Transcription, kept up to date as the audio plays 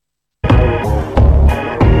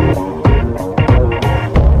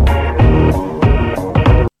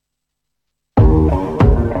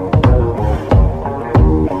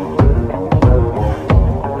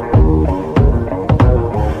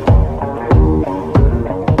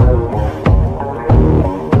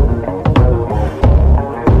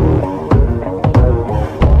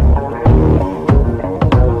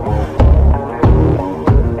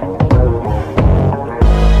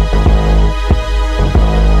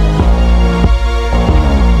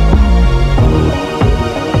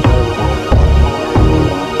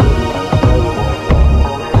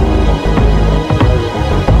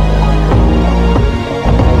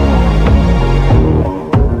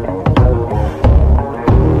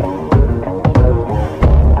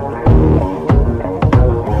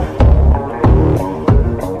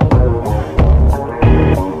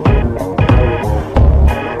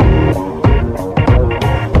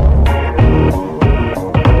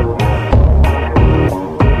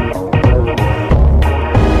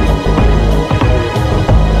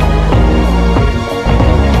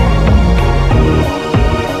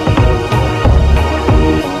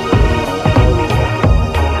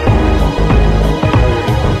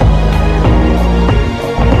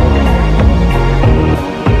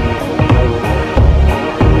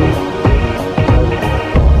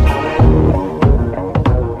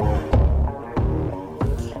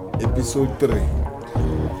3.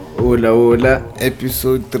 Hola.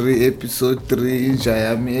 Episode 3.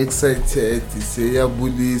 Jayami excited.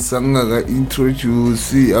 Siyabulisa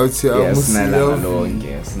ngaka-introduce. Awuthi Sinalanga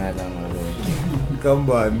lonke.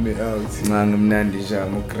 Kambani awuthi. Ngimnandi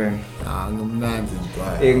njani uKren? Ngimnandi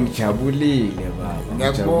ntwana. Ngijabulile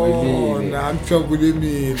baba. Ngiyabona, ngijabule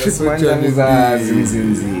mina. Sojazi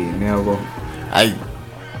mzinzini yabo. Hayi.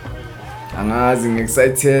 Angazi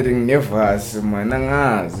ngi-excited nginevasi man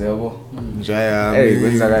angazi yabo. Njayami.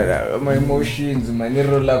 Kwenzakala ama emotions man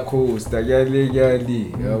i-roller coaster kyali yabo.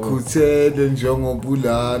 Ngikhuthele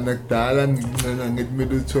njengobulana kudala ngincena ngithi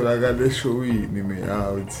kumele utholakala eshowini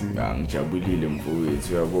meyawuthi. Ngijabulile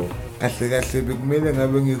mfowethu yabo. Kahle bekumele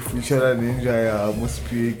ngabe ngifeature nenjayami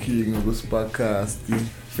uSphiwe King kuSparkcast.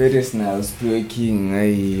 First now Sphiwe King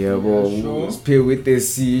hayi yabo Sphiwe with the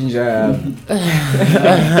C njayami.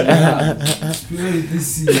 Sphiwe with the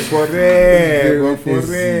C forever.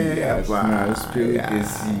 Sphiwe with the C.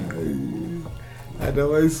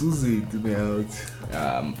 Otherwise uzithi meyawuthi.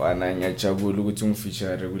 Mfana ngiyajabula ukuthi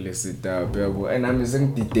ungifeature kule setup yabo. Nami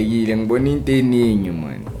sengididekile ngibona into eningi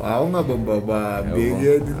man. Ungabamba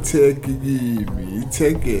ngeke kimi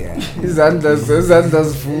itag ya. Izandla zifuna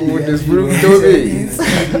ukuthobe.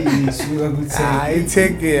 Suka kuthi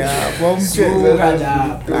itag ya bomtshela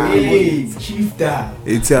lapha. Shifter.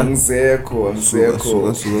 Itha ngisekho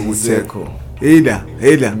kusekho. Hela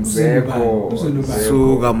ngisekho.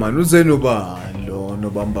 Suka man uzenobani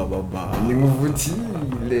nobamba baba.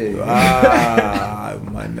 Ngivuthile.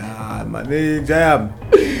 Man Jayami.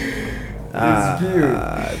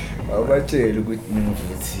 Abatshela ukuthi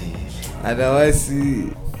ngivuthile. Otherwise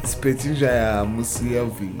siphethe Jayami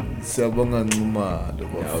Cya-V. Siyabonga Nxumalo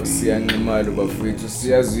bafowethu. Siyanxumalo bafowethu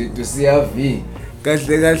siyazwithu Cya-V.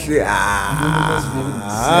 Kahle.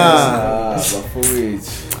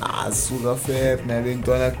 Bafowethu. Suka fair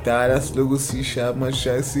nalentwana kudala siloku sisha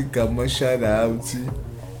sigama shout out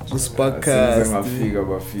kuSparkcast. Ngafika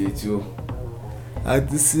bafethu.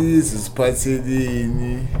 Athi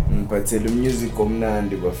siphathelini. Ngiphathele music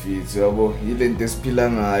omnandi bafethu yabo. Yilento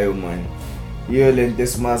esiphila ngayo man. Iyo lento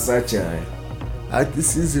esimasajayo. Athi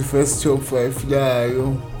first top 5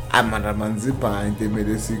 layo. Manzi bhande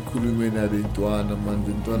mele sikhulume nalentwana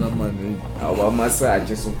manje.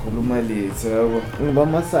 Awamasaje sokhuluma lethu yabo.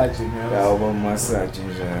 Ngibamasaje nyawo. Awamasaje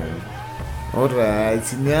njalo.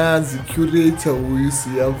 Alright, niyazi curator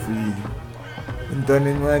uCya-V. Intwana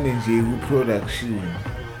encane nje ku-production.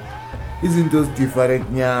 Izinto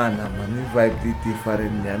different nyana man, vibe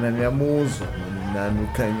different nyana niyamuzwa man nani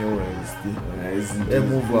uKanye West.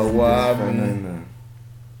 Emuva kwami.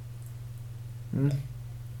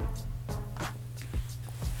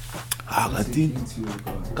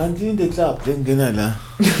 Kanti in the club ngena la.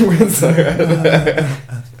 Wenzakala.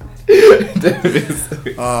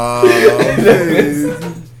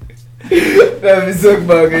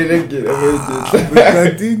 Nabisokubangela ngene.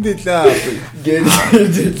 Kanti in the club. Ngene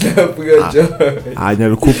in the club kanjani?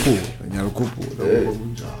 Nyalukhuphu.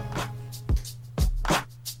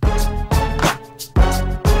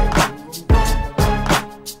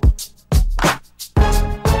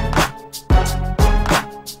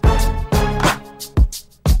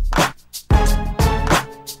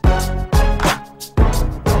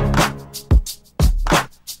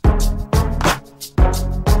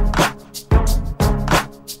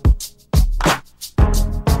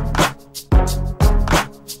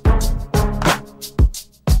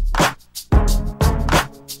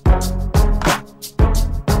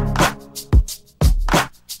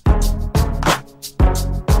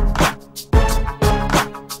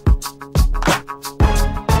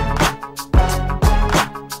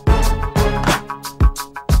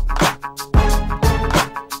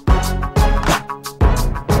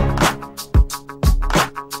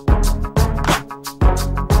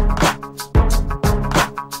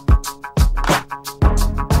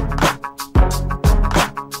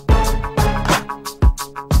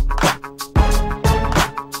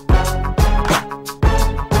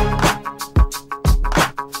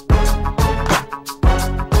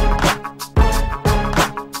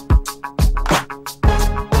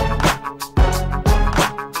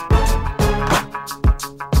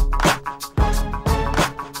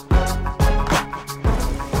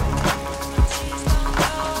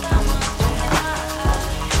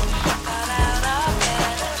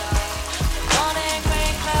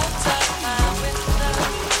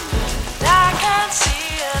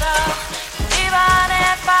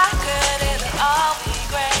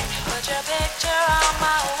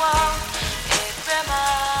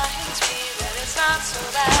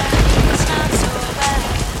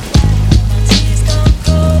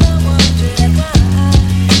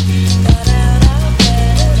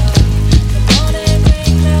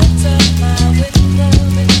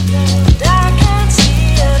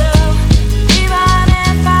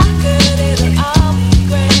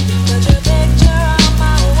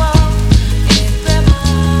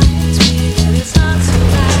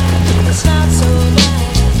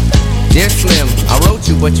 Slim, I wrote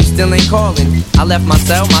you, but you still ain't calling. I left my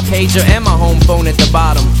cell, my pager, and my home phone at the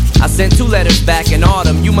bottom. I sent 2 letters back in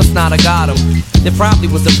autumn, you must not have got them. There probably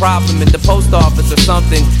was a problem at the post office or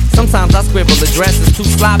something. Sometimes I scribble addresses too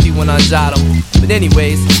sloppy when I jot them. But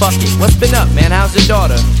anyways, fuck it, what's been up, man? How's your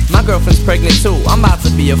daughter? My girlfriend's pregnant too, I'm about to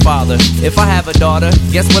be a father. If I have a daughter,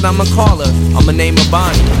 guess what I'ma call her? I'ma name her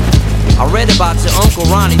Bonnie. I read about your Uncle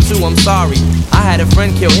Ronnie too, I'm sorry. I had a friend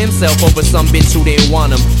kill himself over some bitch who didn't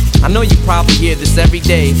want him. I know you probably hear this every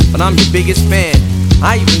day, but I'm your biggest fan.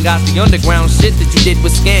 I even got the underground shit that you did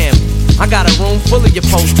with Scam. I got a room full of your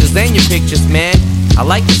posters and your pictures, man. I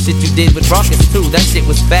like the shit you did with Ruckus too, that shit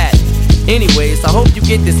was fat. Anyways, I hope you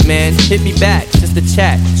get this, man. Hit me back, just a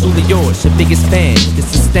chat. Truly yours, your biggest fan.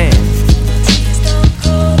 This is Stan.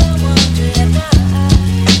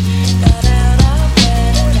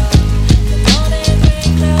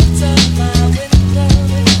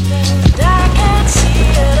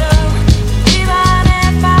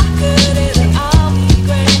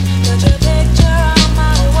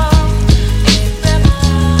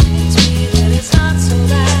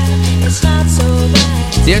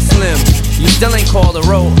 Dear Slim, you still ain't called a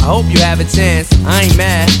roll. I hope you have a chance. I ain't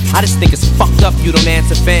mad, I just think it's fucked up you don't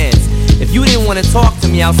answer fans. If you didn't want to talk to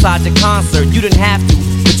me outside the concert, you didn't have to,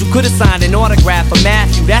 but you could've signed an autograph for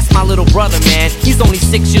Matthew. That's my little brother, man. He's only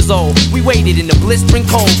 6 years old. We waited in the blistering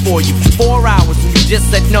cold for you for 4 hours and you just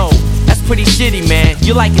said no. That's pretty shitty, man.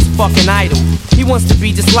 You're like his fucking idol. He wants to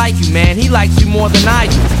be just like you, man. He likes you more than I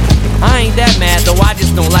do. I ain't that mad though, I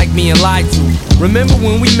just don't like being lied to. Remember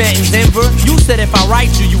when we met in Denver? You said if I write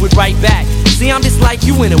you, you would write back. See, I'm just like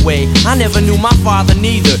you in a way. I never knew my father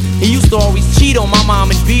neither. He used to always cheat on my mom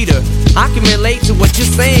and beat her. I can relate to what you're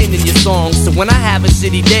saying in your songs. So when I have a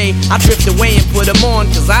shitty day, I drift away and put them on,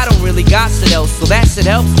 cause I don't really got shit else. So that shit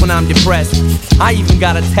helps when I'm depressed. I even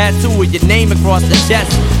got a tattoo with your name across the chest.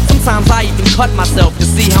 Sometimes I even cut myself to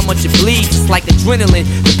see how much it bleeds. It's like adrenaline,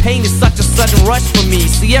 the pain is such a sudden rush for me.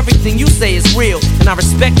 See, everything you say is real, and I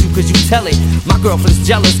respect you cause you tell it. My girlfriend's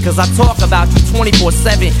jealous cause I talk about you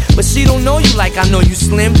 24/7. But she don't know you like I know you,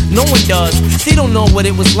 Slim. No one does. She don't know what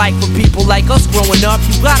it was like for people like us growing up.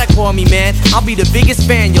 You gotta call me, man. I'll be the biggest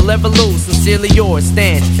fan you'll ever lose. Sincerely yours,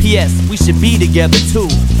 Stan. P.S. We should be together too.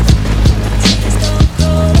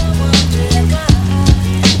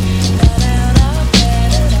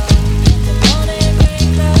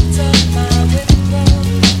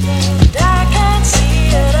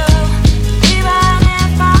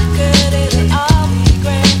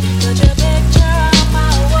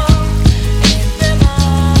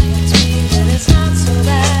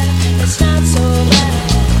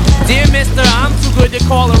 To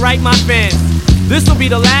call and write my fans. This'll be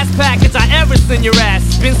the last package I ever send your ass.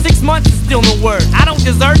 It's been 6 months and still no word. I don't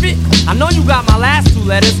deserve it. I know you got my last 2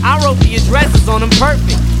 letters. I wrote the addresses on them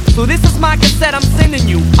perfect. So this is my cassette I'm sending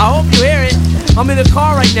you. I hope you hear it. I'm in the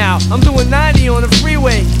car right now. I'm doing 90 on the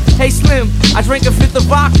freeway. Hey Slim, I drank a 5th of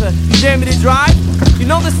vodka. You dare me to drive? You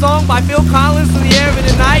know the song by Phil Collins, In the Air of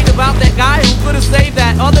the Night, about that guy who could've saved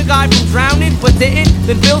that other guy from drowning but didn't?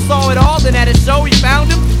 Then Phil saw it all, then at a show he found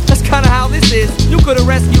him. That's kinda how this is. You could've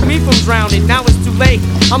rescued me from drowning, now it's too late.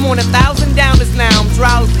 I'm on 1,000 downers now, I'm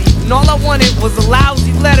drowsy. And all I wanted was a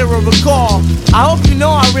lousy letter or a call. I hope you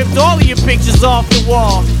know I ripped all of your pictures off the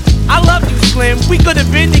wall. I love you, Slim, we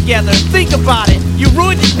could've been together. Think about it, you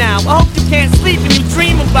ruined it now. I hope you can't sleep and you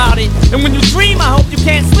dream about it. And when you dream, I hope you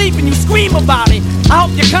can't sleep and you scream about it. I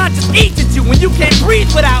hope your conscience eats at you when you can't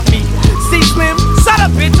breathe without me. See, Slim, shut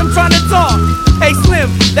up, bitch, I'm trying to talk. Hey, Slim,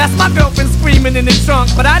 that's my girlfriend screaming in the trunk.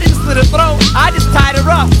 But I didn't slit her throat, I just tied her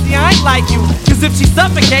up. See, I ain't like you, cause if she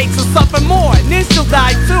suffocates, she'll suffer more, and then she'll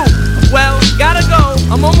die too. Well, gotta go,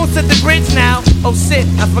 I'm almost at the bridge now. Oh shit,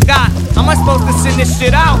 I forgot, how am I supposed to send this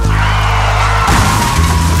shit out?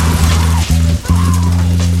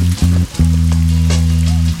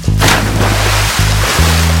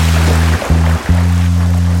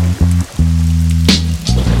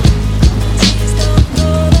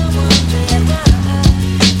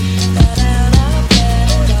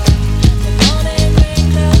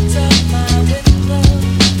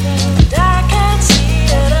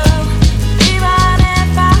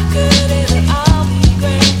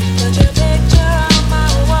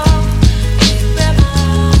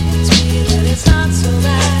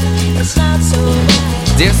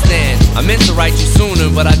 I meant to write you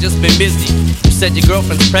sooner, but I just been busy. You said your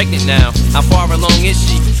girlfriend's pregnant now. How far along is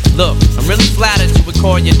she? Look, I'm really flattered you would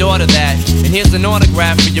call your daughter that. And here's an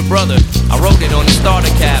autograph for your brother. I wrote it on the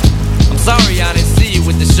starter cap. I'm sorry I didn't see you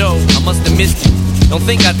with the show. I must have missed you. Don't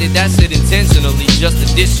think I did that shit intentionally just to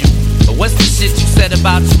diss you. But what's the shit you said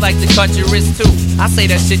about you like to cut your wrist too? I say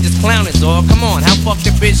that shit just clowning, dog. Come on, how fucked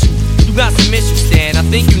up is you? You You got some issues, Stan. I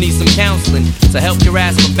think you need some counseling to help your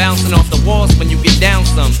ass from bouncing off the walls when you get down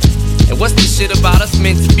some. And what's the shit about us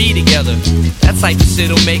meant to be together? That type of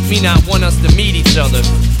shit'll make me not want us to meet each other.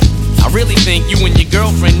 I really think you and your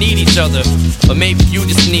girlfriend need each other, but maybe you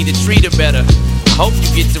just need to treat her better. I hope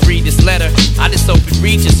you get to read this letter. I just hope it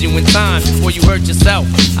reaches you in time before you hurt yourself.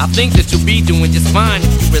 I think that you'll be doing just fine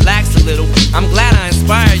if you relax a little. I'm glad I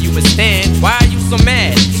inspire you, but Stan, why are you so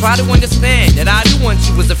mad? Try to understand that I do want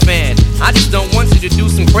you as a fan. I just don't want you to do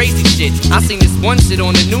some crazy shit. I seen this one shit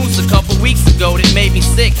on the news a couple weeks ago that made me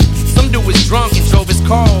sick. Some dude was drunk and drove his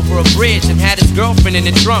car over a bridge and had his girlfriend in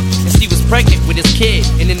the trunk, and she was pregnant with his kid.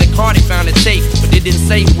 And in the car they found a tape, but they didn't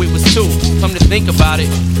say who it was to. Come to think about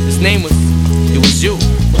it, his name was, it was you.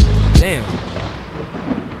 Damn.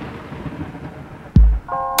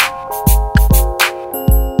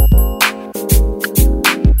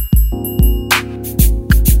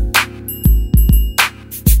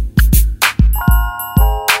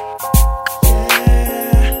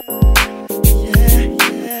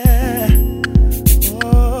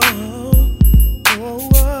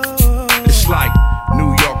 It's like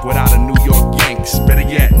New York without a New York Yanks. Better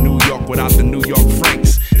yet, New York without the New York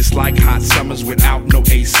Franks. It's like hot summers without no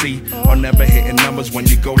AC, or never hitting numbers when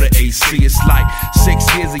you go to AC. It's like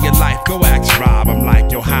 6 years of your life. Go ask Rob. I'm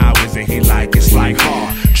like, yo, how is it? He like, it's like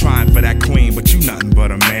hard trying for that queen, but you nothing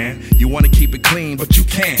but a man. You wanna keep it clean, but you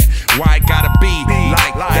can't. Why it gotta be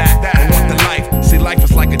like that? I want the life. See, life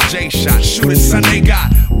is like a J shot. Shoot it, son. They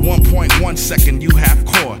got 1.1 second. You half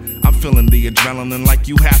core. I'm feeling the adrenaline like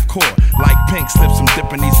you half core. Like pink slips, I'm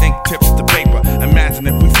dipping these ink tips to paper. Imagine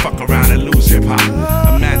if we fuck around and lose hip hop.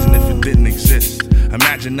 Imagine if it didn't exist.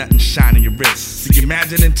 Imagine nothing shining your wrist. See,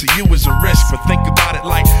 imagining to you is a risk, but think about it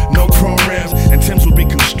like no chrome rims and Tim's would be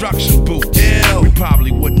construction boots. We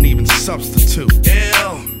probably wouldn't even substitute.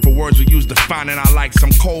 For words we use defining our likes.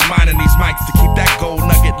 I'm cold mining these mics to keep that gold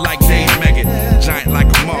nugget like Dave Meggett. Giant like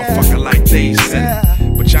a motherfucker like Dave said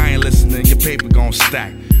it. But y'all ain't listening, your paper gon'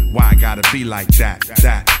 stack. Why I gotta be like that? As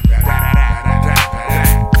I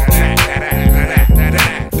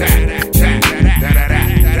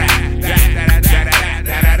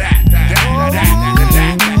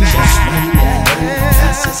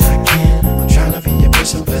can, I'm trying to be a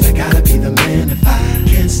person, but I gotta be the man. If I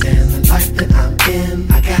can't stand the life that I'm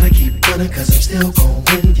in, I gotta keep running, cause I'm still gon'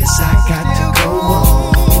 win. Yes, I got to go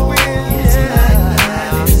on. It's like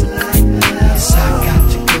that, it's like that. Yes, I got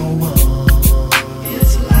to go on.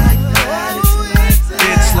 It's like that, it's like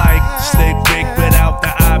that. It's like slick Rick without the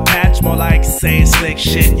eye patch. More like saying slick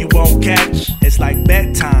shit you won't catch. It's like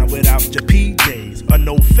bedtime without your PJs, or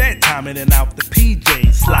no fed time in and out the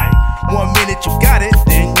PJs. Like 1 minute you got it,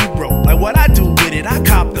 then you broke. Like what I do with it, I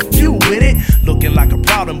cop the few with it. Looking like a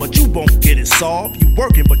problem, but you won't get it solved. You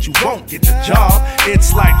working, but you won't get the job.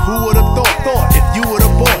 It's like who would've thought if you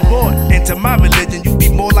would've bought into my religion, you'd be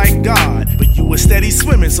more like God. But you were steady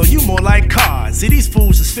swimming, so you more like cars. See, these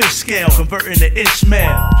fools is fish scale, converting to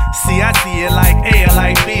Ishmael. See, I see it like A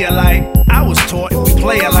alike, B alike. I was taught if we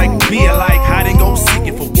play alike, be alike. Hide and go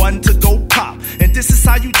seeking for one to go pop. And this is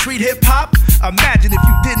how you treat hip-hop? Imagine if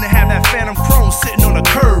you didn't have that Phantom Chrome sitting on a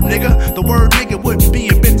curb, nigga. The word nigga would be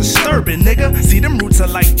a bit disturbing, nigga. See, them roots are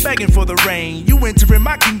like begging for the rain. You entering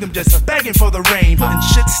my kingdom just begging for the rain. Putting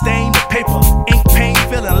shit stained to paper, ink pain,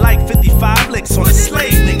 feeling like 55 licks on a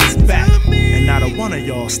slave nigga's back. And not a one of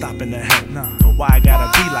y'all stopping to help, nah. But why I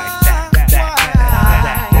gotta be like that?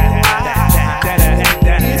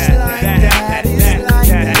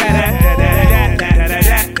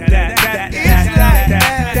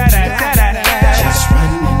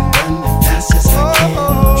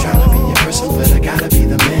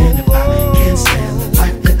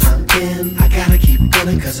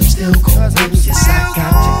 Cause I'm still going, yes, I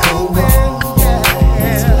got to go on.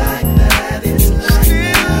 It's like that, it's like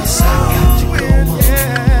that. Yes, I got to go on.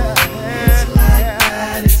 It's like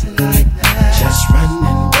that, it's like that. Just run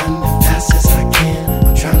fast as I can.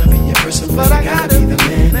 I'm trying to be a person, but I gotta be the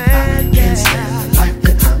man. If I can't stand the life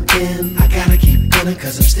that I'm in, I gotta keep running,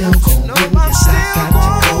 cause I'm still going. Yes, I got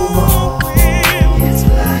to go on. It's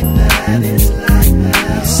like that, it's like that.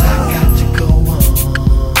 Yes, I got to go on.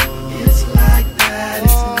 It's like that.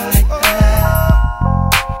 It's like that.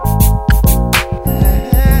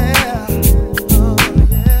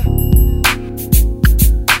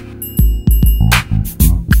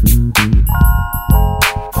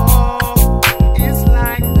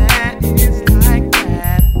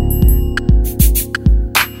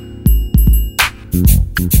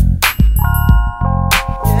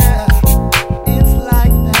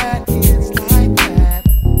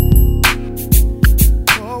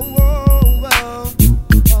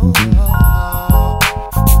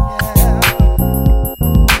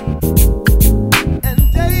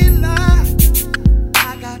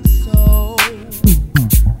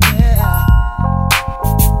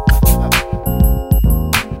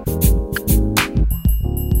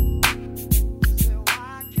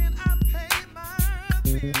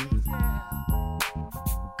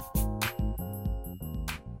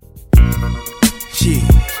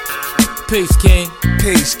 Peace, King.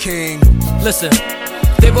 Peace, King. Listen,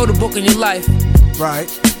 they wrote a book in your life. Right.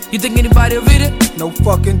 You think anybody will read it? No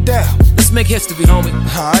fucking doubt. Let's make history, homie.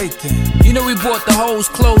 Alright then. You know we brought the hoes,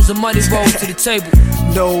 clothes, and money rolls to the table.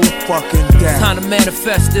 No fucking doubt. Time to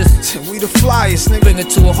manifest this. We the flyest, nigga. Bring it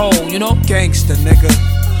to a hole, you know? Gangsta, nigga.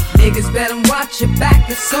 Niggas better watch your back,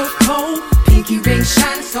 it's so cold. Pinky ring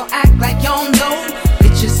shining, so act like you don't know.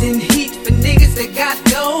 Bitches in heat for niggas that got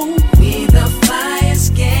dough. We the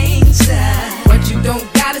flyest gangsta. What you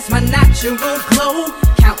don't got is my natural glow.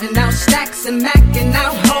 Counting out stacks and macking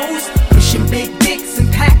out hoes. Pushing big dicks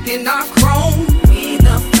and packing our chrome. We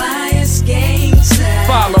the flyest gangsta.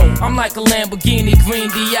 Follow, I'm like a Lamborghini Green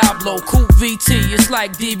Diablo. Coupe VT, it's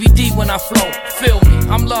like DVD when I flow. Feel me,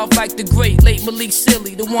 I'm loved like the great late Malik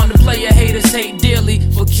Silly. The one the player haters hate dearly,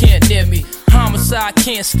 but can't near me. Homicide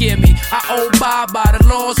can't scare me. I abide by the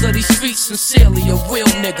laws of these streets sincerely. A real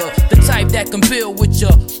nigga, the type that can build with ya.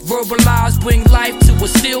 Verbalize, bring life to a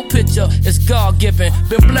still picture. It's God-given,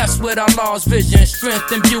 been blessed with Allah's vision,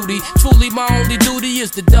 strength and beauty. Truly my only duty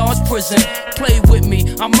is to dodge prison. Play with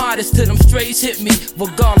me, I'm modest till them strays hit me.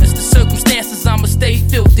 Regardless the circumstances, I'ma stay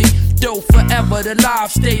filthy. Dope forever, the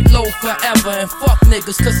lives stay low forever. And fuck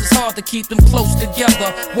niggas, cause it's hard to keep them close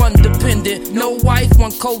together. One dependent, no wife,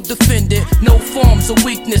 one co-defendant. No forms of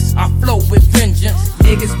weakness, I flow with vengeance.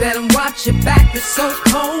 Niggas better watch your back, it's so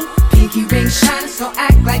cold. Pinky ring shining, so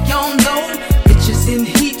act like you don't know. Bitches in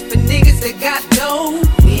heat for niggas that got dough.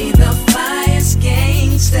 We the flyest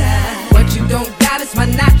gangsta. What you don't got is my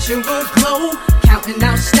natural glow. Counting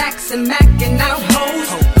out stacks and macking out hoes.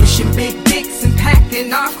 Pushing big dicks and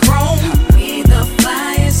packing our chrome. We the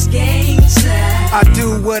flyest gangsta. I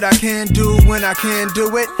do what I can do when I can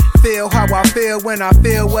do it. Feel how I feel when I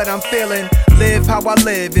feel what I'm feeling. Live how I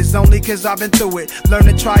live, it's only cause I've been through it. Learn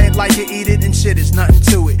to try it like you eat it and shit, it's nothing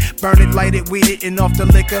to it. Burn it, light it, weed it, and off the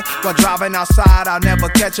liquor. While driving outside, I'll never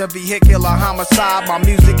catch a vehicular homicide. My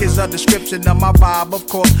music is a description of my vibe, of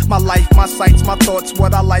course. My life, my sights, my thoughts,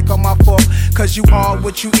 what I like on my fork. Cause you are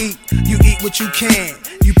what you eat what you can.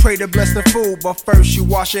 You pray to bless the food, but first you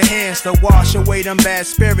wash your hands to wash away them bad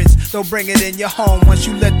spirits. Don't bring it in your home, once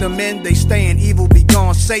you let them in, they stay in evil, be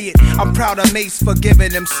gone, say it. I'm proud of Mace for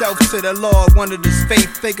giving himself to the Lord. Wanted his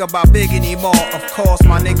faith, think about big anymore. Of course,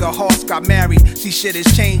 my nigga Hoss got married. See, shit is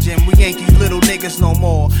changing, we ain't these little niggas no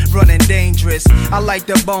more. Running dangerous, I like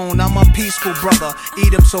the bone, I'm a peaceful brother.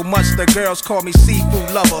 Eat him so much the girls call me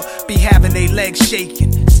seafood lover. Be having they legs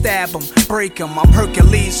shaking, stab them, break them. I'm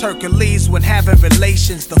Hercules when having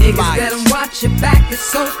relations. The niggas fires. better watch your back, it's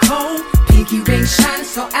so cold. Pinky ring shining,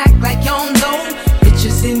 so act like you don't know.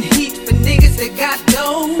 Bitches in heat for niggas that got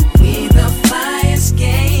dough. We the flyest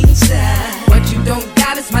gangsta. What you don't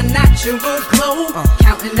got is my natural glow.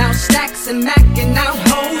 Counting out stacks and macking out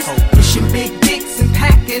hoes. Pushing big dicks and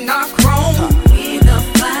packing our chrome. We the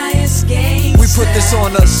flyest gangsta. We put this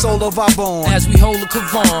on the soul of our bone. As we hold a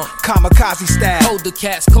kavan, kamikaze style. hold the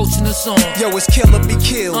cats coaching us on. Yo, it's kill or be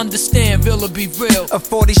killed. Understand, real or be real. A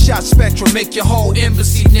 40-shot spectrum, Make your whole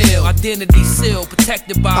embassy kneel. Identity sealed,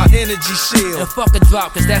 protected by our energy shield. and fuck a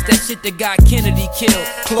drop, cause that's that shit that got Kennedy killed.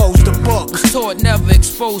 Close the book. Was taught never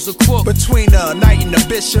expose a crook. Between the knight and the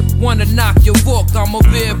bishop. Wanna knock your book, I'm a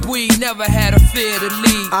rare breed, never had a fear to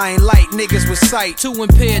lead. I ain't like niggas with sight. Too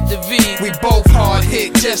impaired to read. We both hard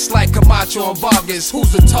hit, just like Camacho and Vargas.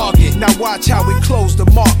 Who's the target? Now watch how we close the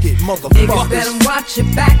market, Niggas motherfuckers. better watch your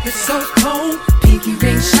back, it's so cold. Pinky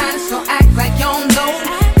ring shining, so act like you don't know.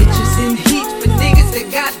 Bitches in heat for niggas that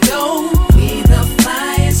got dough. We the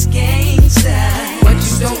flyest gangsta. What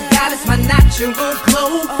you don't got is my natural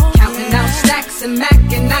glow. Counting out stacks and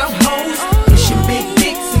macking out hoes. Pushing big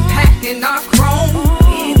dicks and packing our chrome.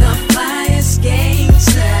 We the flyest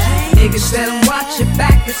gangsta. Niggas better watch your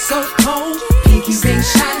back, it's so cold. Pinky ring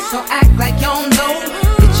shining, so act like you don't know.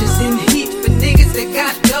 Bitches in heat for niggas that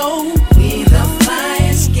got dough. We the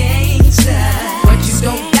flyest gangsta. What you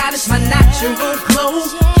don't got is my natural glow.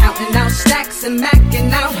 Counting out stacks and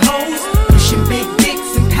macking out hoes. Pushing big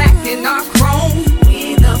dicks and packing our chrome.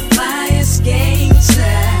 We the flyest gangsta.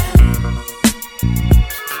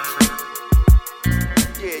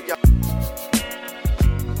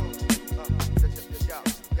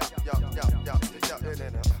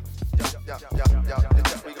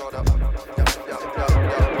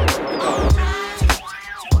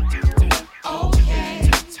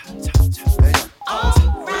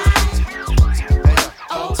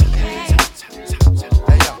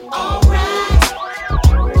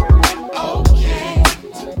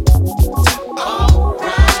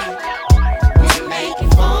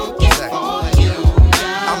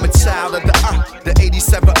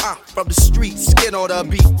 From the street, skin on the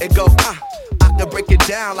beat, and go, I can break it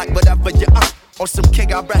down like whatever you on some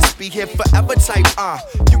KRS, be here forever type,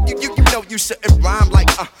 You know you shouldn't rhyme like,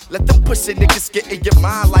 let them pussy niggas get in your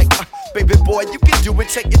mind like, baby boy, you can do it,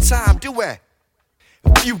 take your time, do it.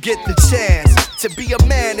 If you get the chance to be a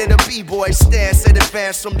man in a b-boy stance and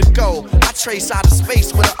advance from the goal, I trace out of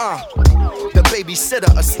space with the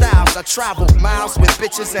babysitter of styles. I travel miles with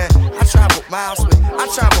bitches and I travel miles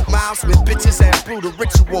with bitches and brew the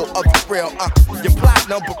ritual of the real, your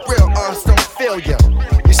platinum but real don't fail ya.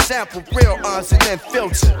 You sample real and then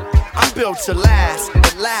filter. I'm built to last,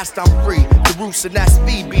 at last I'm free. The roots and that's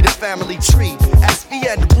me be the family tree. SV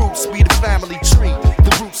and the roots be the family tree.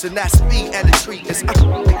 The roots and that's me and the tree is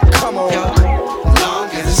come on. As long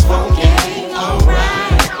as it's funky,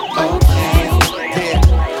 alright, okay. Yeah.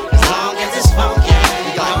 As long as it's funky,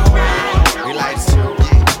 alright. We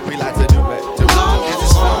like to do it. As long as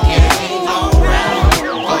it's funky, alright,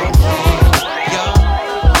 okay.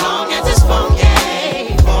 As long as it's funky,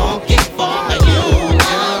 funky for you.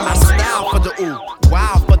 I style for the ooh,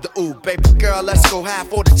 wild for the ooh. Baby girl, let's go half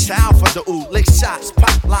for the child for the ooh. Lick shots,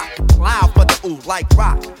 pop, lock, loud for the ooh. Like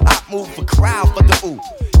rock, I move a crowd for the ooh.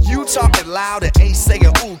 You talking loud and ain't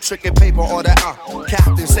saying ooh, tricking paper or that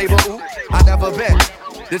Captain Saber ooh. I never been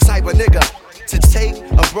the type of nigga to take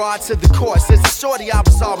a broad to the course. As a shorty, I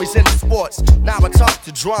was always into sports. Now I talk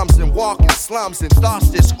to drums and walk in slums and thoughts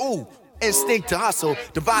this ooh. Instinct to hustle,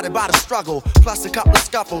 divided by the struggle, plus a couple of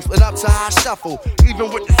scuffles, and up to high shuffle.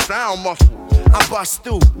 Even with the sound muffle, I bust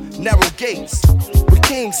through narrow gates. With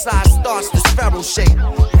king size starts the sparrow shape.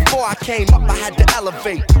 Before I came up, I had to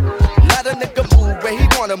elevate. Let a nigga move where he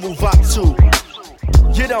wanna move up to.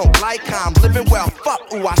 You don't like how I'm living well, fuck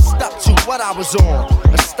ooh, I stuck to what I was on.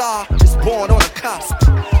 A star is born on the cusp.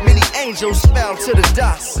 Many angels fell to the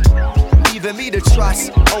dust. Leaving me to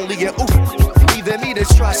trust only in ooh. Leaving me to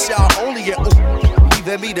trust y'all only in ooh.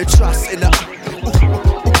 Leaving me to trust in the ooh.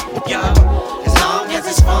 Yo, as long as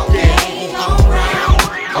it's funky,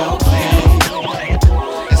 alright, okay.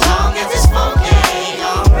 As long as it's funky,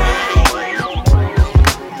 alright.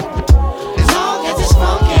 As long as it's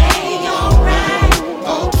funky, alright,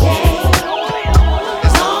 okay.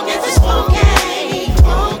 As long as it's funky,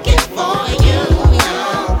 funky for you.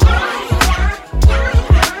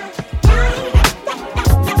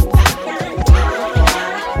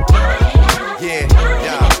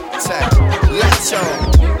 Let your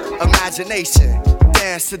imagination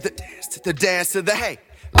dance to the dance to the hey.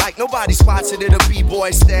 Like nobody's watching it, a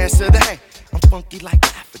b-boy dance to the hey. I'm funky like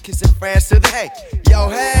Africans in France to the hey. Yo,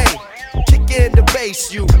 hey, kick in the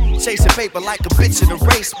bass, you chasing paper like a bitch in a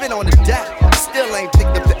race. Spin on the deck, still ain't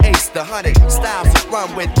picked up the ace. The 100 styles to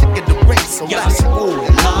run when ticking the race. So let's move.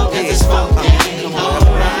 As long as it's funky,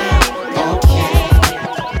 alright, okay.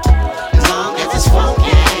 As long as it's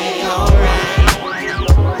funky, alright.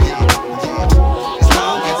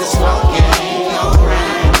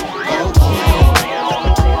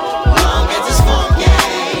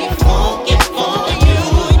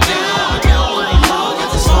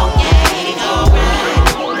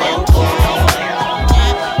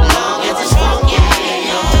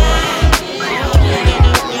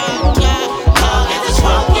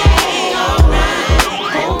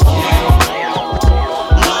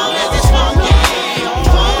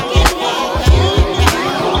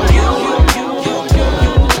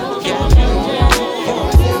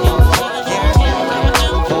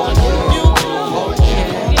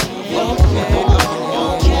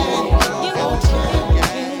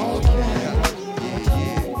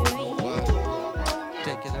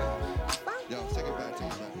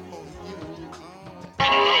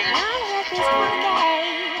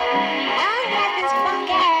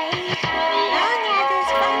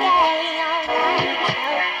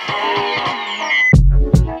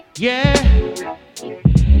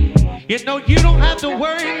 You know you don't have to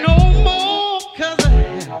worry no more, 'cause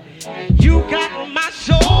you got my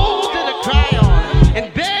shoulder to cry on.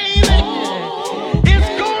 And baby, it's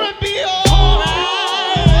gonna be alright.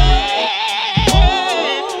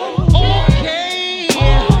 Okay,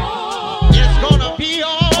 it's gonna be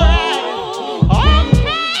alright.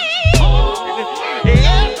 Okay,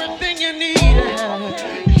 everything you need,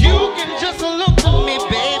 you can just look to me,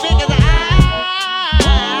 baby, 'cause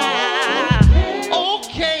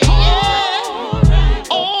okay.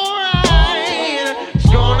 Alright, it's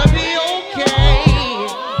gonna be okay.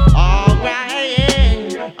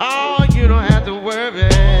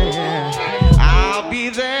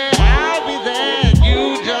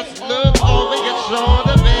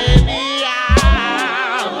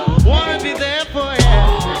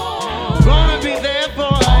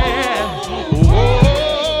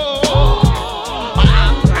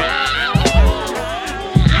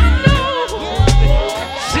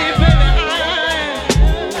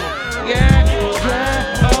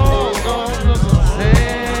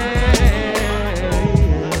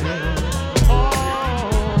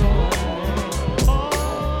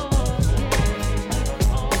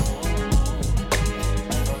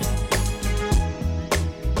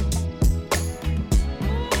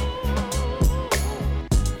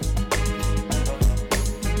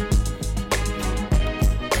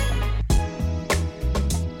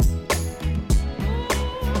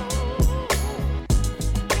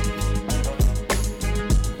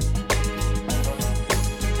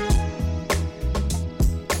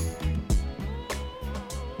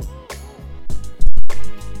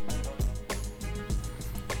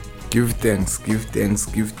 Give thanks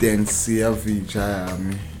Cya-V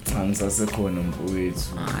yami. Angisasekhona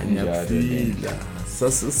mfowethu. Ngiyaphila.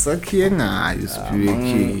 Sakhiye ngayo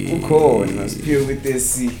siphiwe ukhona siphiwe with the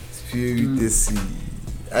C.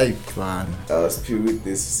 Ayifana. Siphiwe with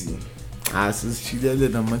the C. Sisichilele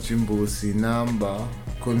namajimbosi number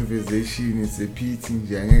conversation isephithi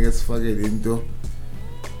nje angeke sifake lento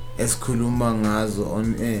esikhuluma ngazo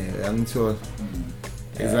on air angithola.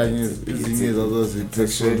 Ezinye zazo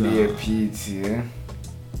actually a pity,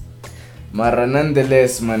 Mara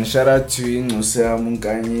nonetheless man, shout out to Ingcuse yami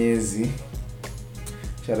uNkanyezi.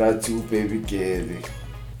 Shout out to baby girl.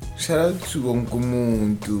 Shout out to wonke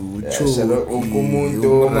umuntu, shout out wonke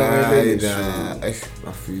umuntu omangele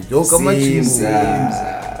bafithu. Yonke amajimbo.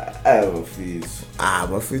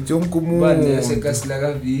 Bafithu yonke umuntu. Bani yasekasila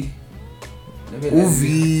kaV.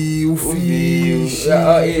 Uvi,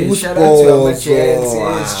 shout out to Amajets,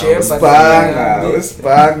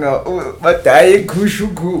 Usipanga, but I kushu.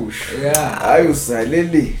 Yeah.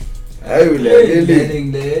 Ayusaleli. Ayulaleli.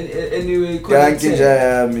 Anyway, thank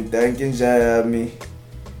you Jayami.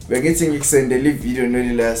 Bengithi ngikusendela ivideo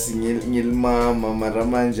nolilasi ngilmama mara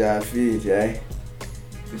manje afiti hayi.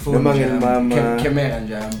 Noma ngilmama. Camera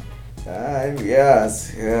njami.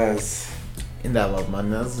 Yes. Indaba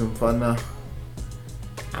man azimfana.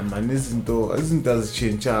 Amani izinto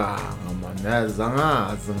azitshentsha ngamanazi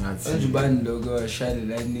angazi ngathi manje bani lokho shale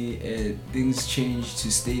lani things change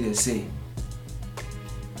to stay the same.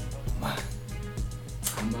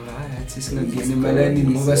 Athi singangena emalani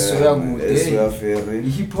ngoba soya kude.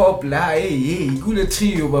 Hip hop la hey kule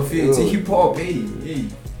trio bafethu hip hop hey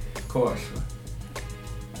khohlwa.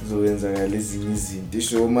 Zowenza ngalezinye izinto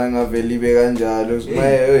isho uma ngavela ibe kanjalo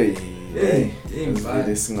hey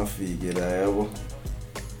vele singafike la yabo.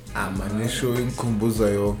 Manje show ingikhumbuza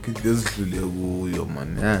yonke into ezidlule kuyo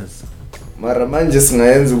man yazi. Mara manje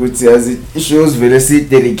singayenza ukuthi yazi ishows vele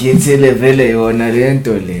sidedicate level yona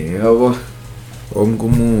lento le yabo. Wonke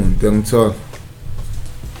umuntu engithola.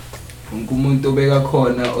 Wonke umuntu obeka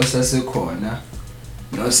khona osasekhona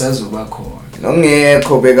nosazoba khona.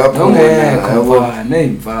 Nongekho beka khona yabo.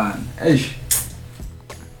 Nemfana. Eish.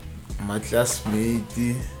 My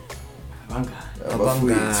classmate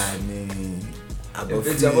abangani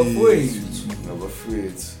abafethu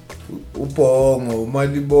ubongo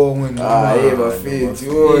umalibongo bafethu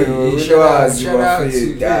ushwazi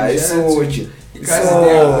bafethu isoje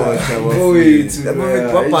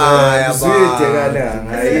babaya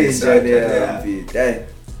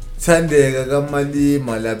Thandeka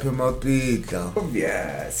kaMalima lapha eMapidla.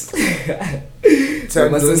 Obvious.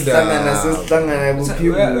 Sesihlangana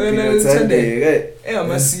kuphiwa Thandeka.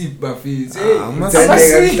 Amasipho bafethu.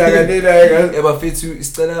 Thandeka bafethu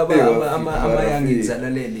isicela amayangi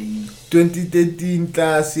izalalele. 2013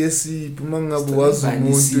 class yesiphi mangabe wazi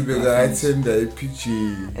umuntu bekayathenda iPG.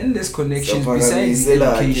 Endless connections besides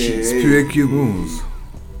education. Siphiwe Kings.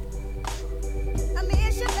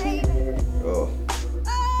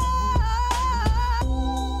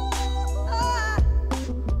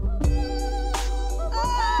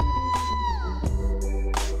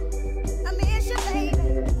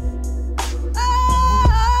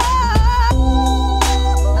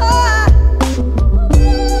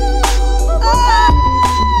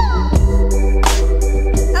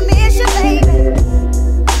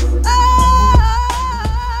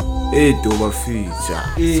 Doba feature.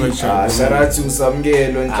 Sharathi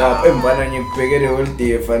usamkelo njalo emvana ngikubhekele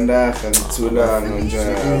holiday fandaga ngithula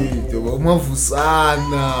njalo. Doba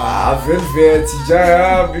umavusana. Velvet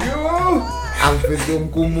jab yo. Amfethu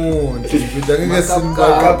umuntu. Ngifunda ngeke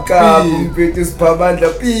simbakapkap umphethe siphabandla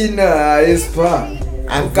pina esipha.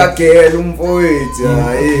 Ukagela umfowethu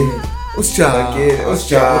hayi. Usijava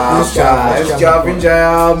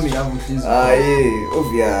njami. Hayi,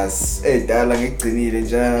 obvious. Dala ngigcinile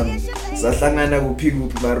njami. Sahlangana kuphi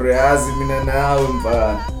mara yazi mina nawe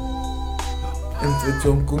mfana. Emfethu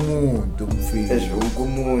wonke umuntu mfethu. Wonke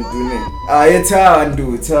umuntu ne. Thando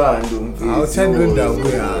mfethu. Awuthanda indawo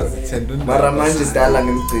yazi. Thanda indawo. Mara manje dala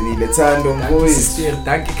ngigcinile Thando mfowethu.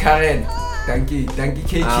 Thank you Karen. Thank you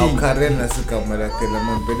KK. Karen asigama lakhe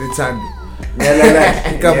lamampela Thando.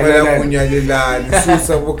 Igama lakunyalelani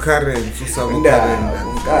susa bo Karen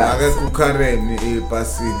ake ku Karen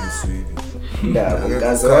epasini swili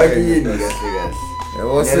kaze wakini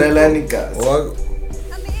kahle nyalalani kaze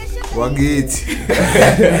wakithi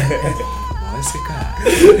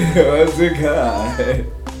wasekhaya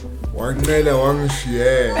wanqela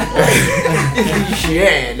wangishiyela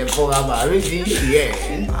ngishiyele mfoka babe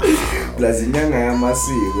ngishiyele plus inyanga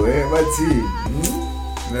yamasiko bathini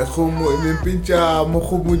Nempintshamo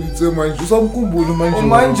khomulitse manje usamkhumbula manje.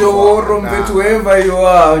 Manje rompethu wherever you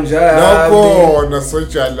are njalo. Nakhona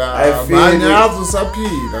sojala. Manyazi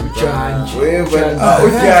usaphila Ujantshi.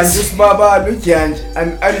 Ujantshi sibabala ujantshi.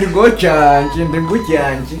 Andingojantshi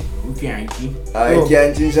ndingujantshi. Ujantshi.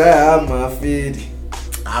 Ujantshi njahamba afidi.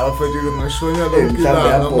 Abafethu ngashonya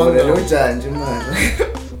mhlawumbe lo ujantshi manje.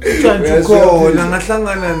 Ujantshi khona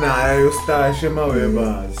ngahlangana naye uStash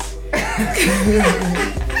eMawebas.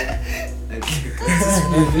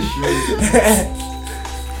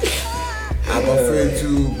 Abafethu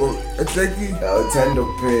ehleki awuthanda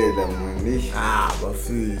ukuphela mani.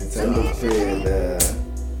 Abafethu Thanda ukuphela.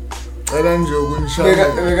 Cela nje ukunishaya.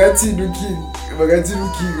 Bekathini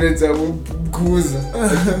uKing lenza ukukhuza.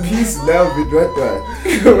 Peace, love and what?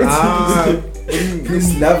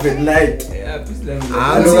 Peace, love and light.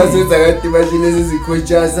 Lokasenza kade manje lezi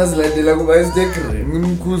zikhontshasi sazilandela kuma Instagram.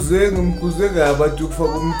 Ngimkhuze ngabantu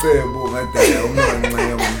ukufaka umcebo ngadala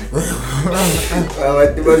umanqanya.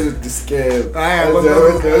 Abantu bazodiscap.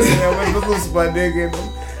 Abantu bazosibandeke no.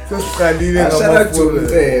 Sesiqalile ngamapholo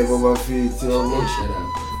bafithi yabo.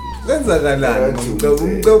 Lenzakalani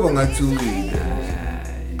umcebo ngathukile.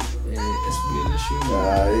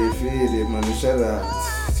 Ifile manje shara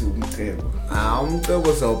umcebo. Umcebo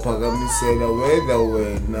sawuphakamisela whether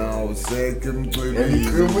wena usekho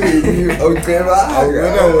emcwebeni. Awucebanga.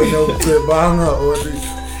 Wena ucebanga ori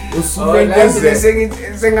usumenyeze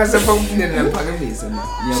sengasefa kumnene laphakamisa na.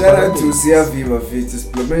 Shout out to Cya-V bafithi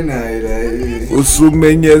siblome naye la.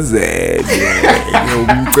 Usumenyezele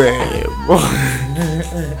umcebo.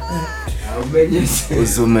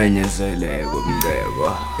 Usumenyezele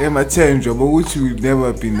umcebo. Emathenjwa bokuthi will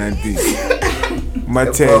never be nothing.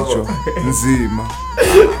 Mathenjwa nzima.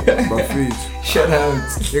 Bafithi. Shout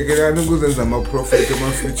out. Yekelana ukuzenza ama profit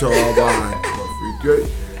ama-future wabantu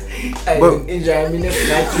bafithi. Enjoy mina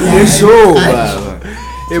flat. Yesho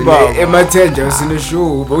baba. Emathenjwa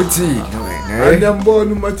usineshow bawuthini wena?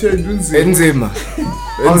 Andiyambona uMathenjwa unzima.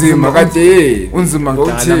 Enzima kade unzima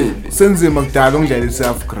kudala. Senzima kudala ungidlala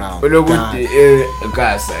i-self ground. Lokuthi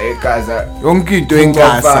ekasa yonke into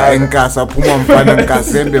enkasa phuma mfana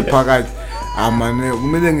nkasa embe phakathi. Amane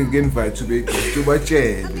kumele ngike-invite ube-guest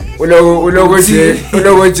ubatshele.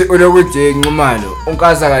 Ulokuthi Nxumalo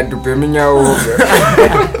unkasa kanti ubhema inyawo.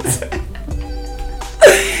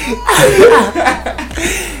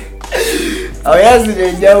 Awuyazi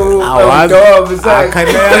le nyawo awudobe sakhe.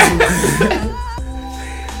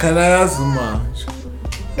 Kana yazi manje.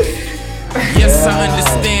 Yes, I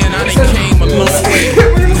understand. I done came a long way.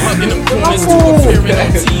 Hugging them corners to appearing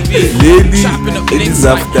on TV. Chopping up niggas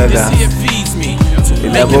like this here feeds me.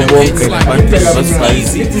 Making them hits like this is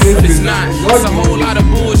easy. But it's not. It's a whole lot of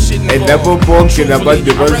bullshit involved. I rather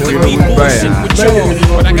be bullshit with y'all,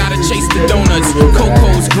 but I gotta chase the donuts.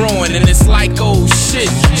 Coco's growing and it's like, oh shit.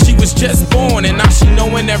 She was just born and now she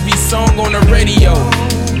knowing every song on the radio.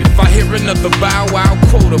 If I hear another Bow Wow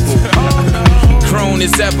quotable, grown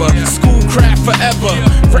as ever, school craft forever.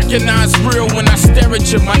 Recognize real when I stare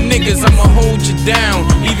at you, my niggas. I'ma hold you down,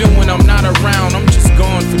 even when I'm not around. I'm just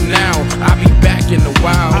gone for now. I'll be back in a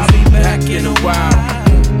while. I'll be back in a while.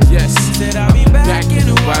 Yes, I'll be back in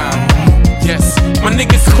a while. Yes, my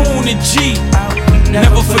niggas Coon and G.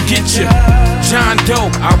 Never forget you. John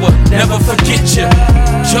Doe, I will never forget you.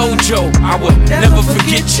 JoJo, I will never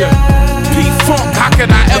forget you. P-Funk, how could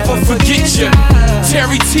I ever forget you?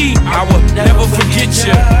 Terry T, I will never forget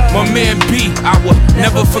you. My man B, I will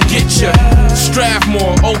never forget you.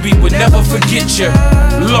 Strathmore, Obi would never forget you.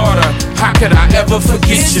 Lorda, how could I ever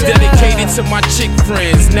forget you? Dedicated to my chick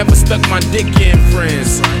friends, never stuck my dick in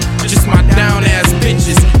friends. Just my down ass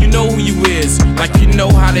bitches, you know who you is. Like you know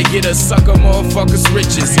how they get a sucker motherfuckers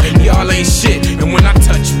riches. Y'all ain't shit, and when I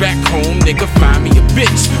touch back home, nigga find me a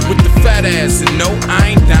bitch with the fat ass. And no,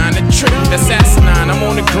 I ain't dying to trick. That's asinine, I'm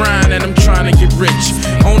on the grind and I'm trying to get rich.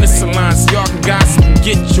 On the salon, so y'all can gossip and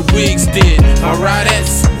get your wigs did. My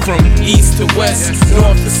ridettes from east to west,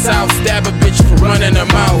 north to south, stab a bitch for running her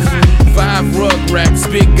mouth. 5 rug racks,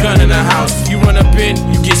 big gun in the house. You run up in,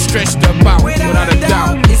 you get stretched up out, without a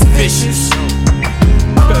doubt. It's vicious.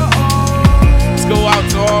 Let's go out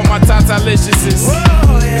to all my tataliciouses.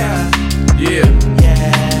 Yeah.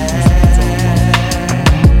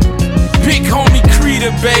 Big homie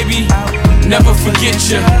Creeder, baby. Never forget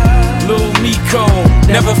ya. Lil Nico,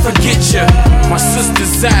 never forget ya. My sister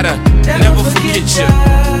Zada, never forget ya.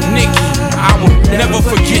 Nikki, I will never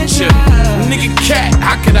forget ya. Nigga Cat,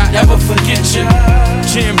 how could I ever forget ya?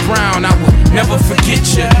 Jim Brown, I will never forget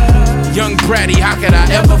ya. Young Bratty, how could I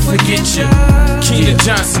ever forget you? Keena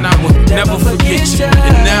Johnson, I will never forget you.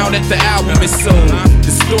 And now that the album is sold,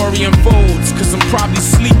 the story unfolds, cause I'm probably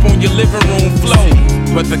sleep on your living room floor.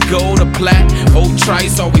 But the gold, the plat, old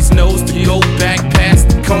Trice always knows to go back past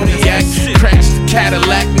the Cognac. Crash the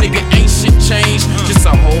Cadillac, nigga, ain't shit changed. Just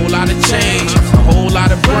a whole lot of change, a whole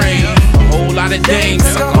lot of brain, a whole lot of dames,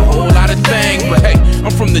 a whole lot of things. But hey,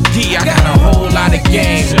 I'm from the D, I got a whole lot of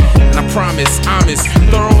game. And I promise, I'm as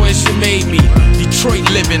thorough as you made me. Detroit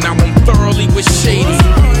living, I won't thoroughly with shady.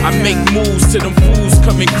 I make moves to them fools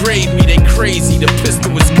come and grade me. They crazy, the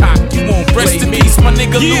pistol is cocked. You won't rest in peace, my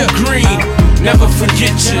nigga Lil Green. Never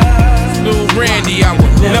forget you. Lil Randy, I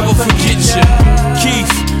will never forget you. Keith,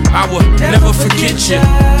 I will never forget you.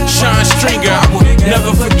 Sean Stringer, I will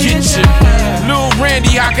never forget you. Lil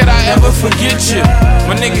Randy, how could I ever forget you?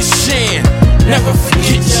 My nigga Shan, never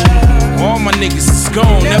forget you. All my niggas is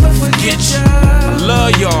gone, never forget you. I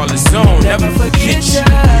love y'all, it's on, never forget you.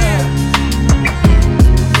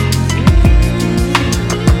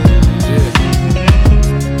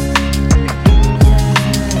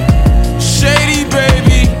 Shady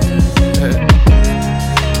baby,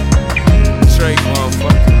 Drake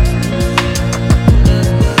motherfucker.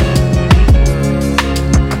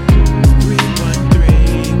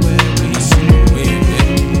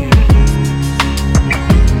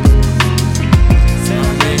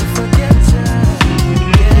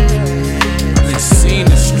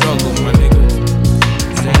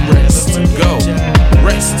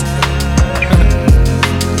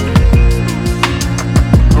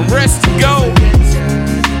 Rest to go.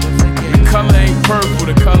 The color ain't purple,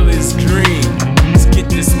 the color is green. Let's get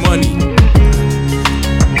this money.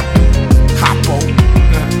 Hop on.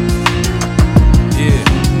 Yeah.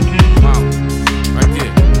 Wow. Right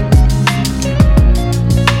there.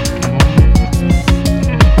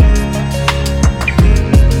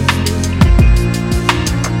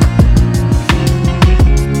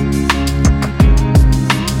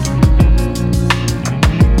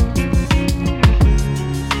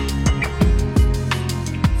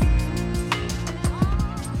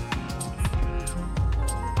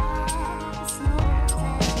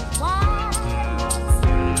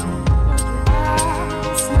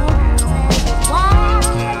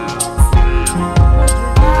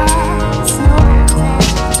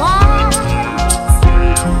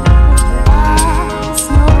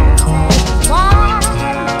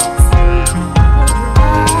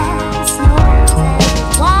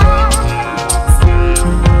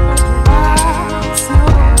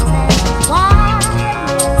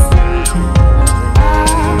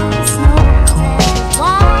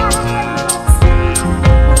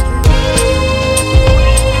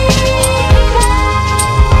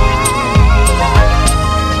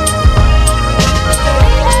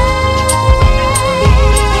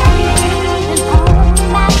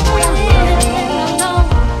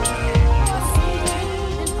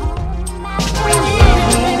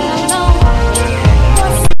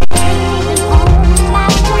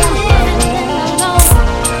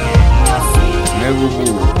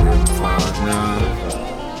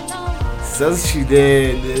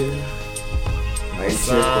 Sasishidele. We're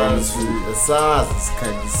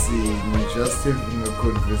just having a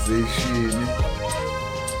conversation.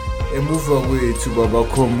 Emuva kwethu baba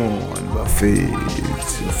come on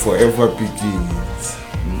bafethu forever begins.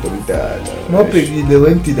 Mabhekile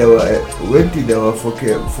when did our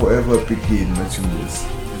forever begin Machungos?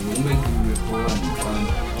 The moment we were born,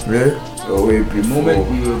 Yeah? or way before. The moment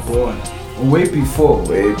we were born. Way before.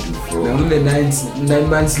 Only 9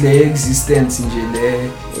 months the existence in Jene.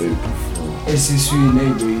 Way before. That's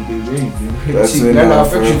when our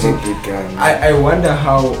forever began. I wonder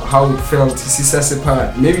how it felt.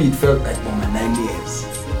 Maybe it felt like 9 years.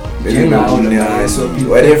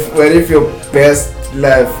 What if your best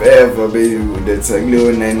life ever, baby? That's like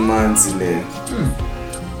 9 months in there.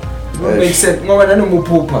 Makes sense.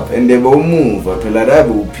 And they will move.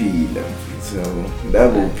 Double peel. So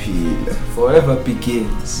double peel. Forever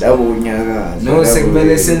begins. Double nyaga. No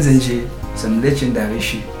segment sense some legendary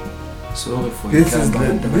shit. Sorry for this is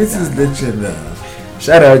legendary.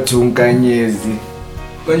 Shout out to Nkanyezi.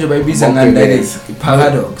 Konje bayibiza ngandale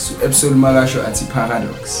paradox. Episode makasho athi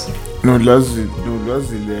paradox. No lazi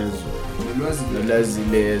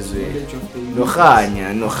lezwe. No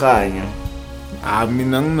khanya.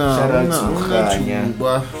 Mina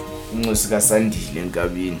ngina Ngosika Sandile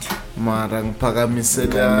Nkabindi. Mara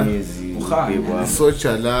ngiphakamisela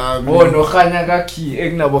isotsha lami. No khanya kakhi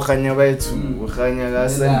ekunabo khanya bayethu. Khanya ka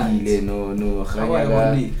Sandile no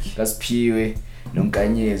khanya ka Siphiwe no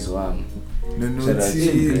Nkanyezi wami.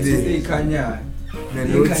 Nonothile ikhanya.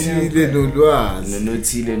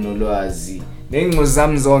 Nenothile nolwazi. Nengo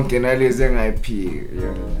zami zonke nalezi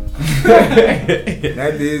engayiphika.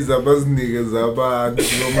 Nalezi abazinikeza abantu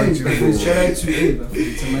nomajimbo. Shout to you,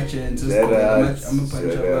 it's a chances. I'm a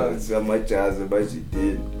punch of jazz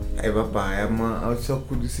bajidile. Ayibabhaya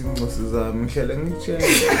awusakhulisa incosi zami ngihlala ngitshela.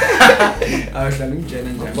 Awuhlala ngitshela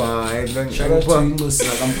njani? Bye, shout to incosi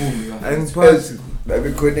kaMpumi. Angiphathi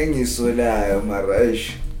babekhona engisolayo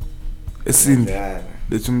marash. Esindi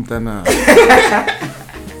lethi umntana.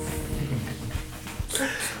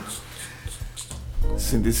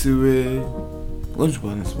 Sindisiwe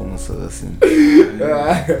konjubana sibonga sakasini.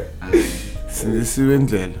 Sindisiwe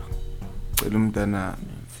indlela. Cela umntana.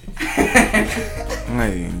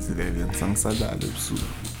 Ngayenzi lele ngisangisalala ebusuku.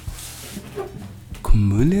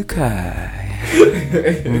 Khumbula ekhaya.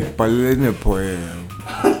 Ngibhalele nepoem.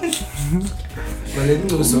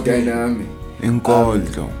 Baleni ngoso nami.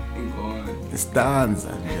 Inkodlo. Istanza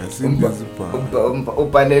nje sindizipha.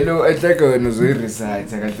 Ubhalelo ehlekweni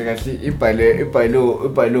uzoyirecite kahle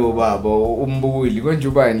ibhalo baba umbuli konje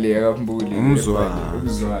ubani le yakambuli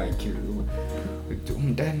umzwakhe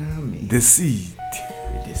umntana nami the seed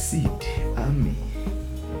me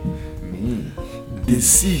the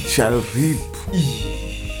seed shall reap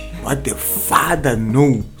what the father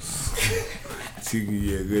knows.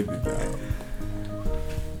 Thingy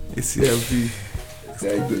Cya-V.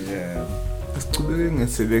 Sicubeke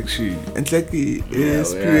ngeselection enhlaki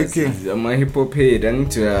speaking ama hip hop head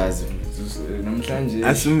angithazi namhlanje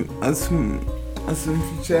asim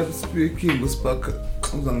feature speaking uspark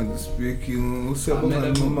uzange speaking usebonga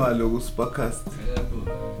normal ukusparkast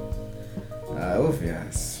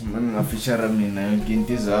obvious man ngafeature mina yonke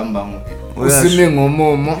into izahamba usime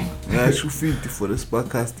ngomomo ngasho fit for the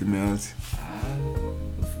sparkast music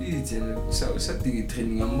fit usadinga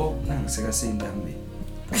training yambo nangiseka sendambe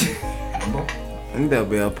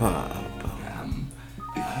indaba yapha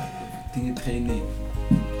dinge training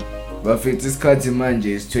bafethu isikhathi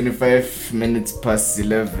manje is 25 minutes past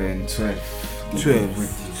 11 12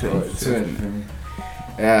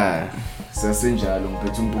 yeah sasenjalo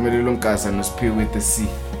ngiphethe umpumelelo nkasa noSiphiwe with the C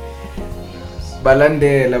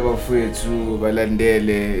balandela bafethu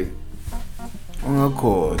balandele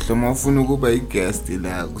ungakhohlwa mafuna ukuba i-guest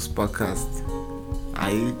la ku-Sparkcast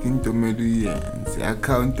ayikho into omele uyenze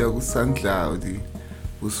account yaku-SoundCloud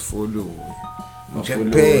usifollow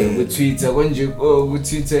ku-Twitter konje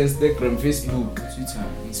ku-Twitter, Instagram, Facebook,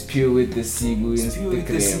 Spill with the C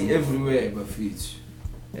ku-Instagram everywhere bafethu.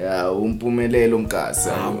 Yeah, umpumelelo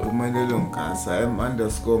nkasa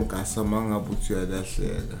 _nkasa mangabe uthi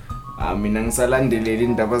uyalahleka. Mina ngisalandelela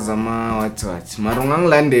indaba zama what mara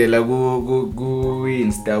ungangilandela ku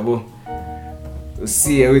Insta bo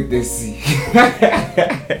Cya with the C.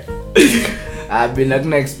 Abina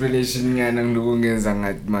kuna explanation nyana ngiloku ngenza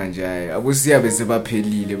ngathi manje hayi abusiya bese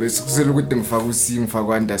baphelile bese kusela ukuthi ngifaka uC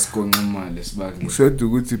ngifaka underscore nxumalo sibake kusho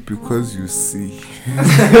ukuthi because you see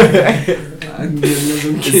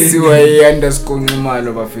siwaye underscore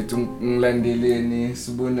nxumalo bafethu ngilandeleni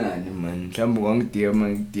sibonane man mhlawumbe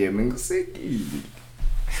ngangidm ngisekile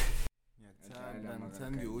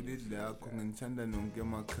ngithanda ulidle lakho ngithanda nonke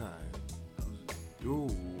emakhaya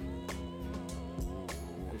yo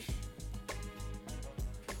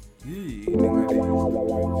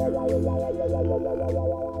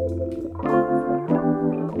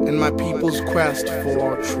In my people's quest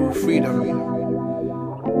for true freedom,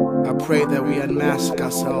 I pray that we unmask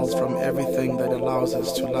ourselves from everything that allows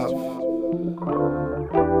us to love.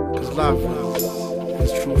 Because love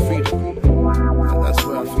is true freedom. And that's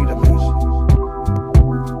where our freedom is.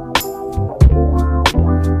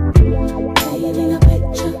 Painting a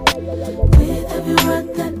picture with every word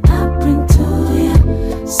that I bring to you,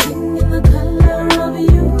 singing the color of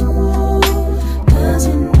you. Cause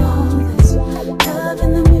you know this, love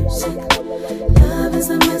in the music, love is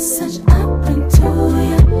the message I bring to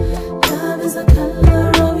you, love is the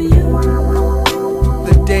color of you.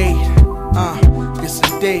 The day, it's a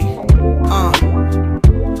day,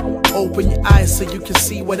 open your eyes so you can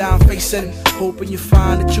see what I'm facing. Hoping you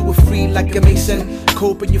find that you were free like a mason.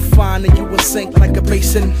 Hoping you find that you will sink like a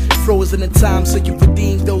basin. Frozen in time so you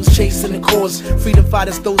redeem those chasing the cause. Freedom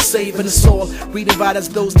fighters, those saving the soul. Reading writers,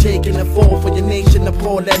 those taking the fall for your nation. The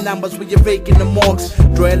poor, their numbers where you're raking the marks.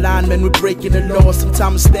 Draw a line, man, we're breaking the law.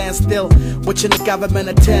 Sometimes stand still, watching the government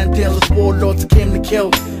attend deals with warlords came to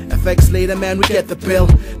kill. vex later, man, we get the bill.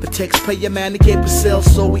 The taxpayer, man, they gave Brazil.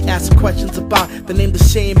 So we ask questions about the name, the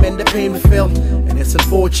shame, and the pain we feel. And it's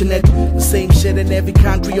unfortunate, the same shit in every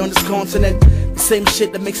country on this continent. The same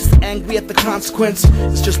shit that makes us angry at the consequence.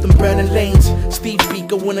 It's just them burning lanes. Steve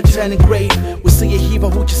Biko in a turning grade. We see a hero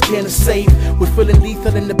who just can't save. We're feeling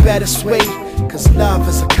lethal in the baddest way. Cause love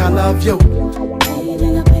is a color of you.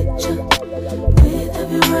 Painting a picture with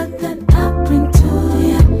every word that I bring to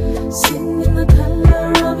you. Singing the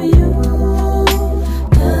color of you.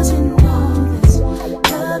 Cause you know this.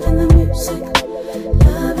 Love in the music.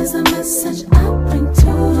 Love is a message I bring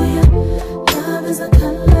to you. Love is a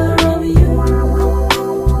color of you.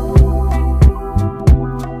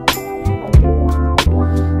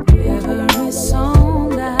 Every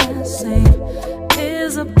song I sing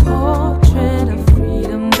is a portrait of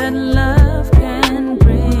freedom that love can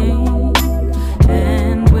bring.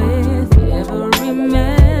 And with every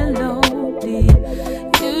melody,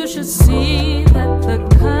 you should see that the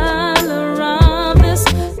color of this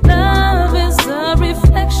love is a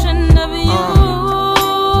reflection of you.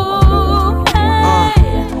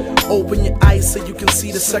 Open your eyes so you can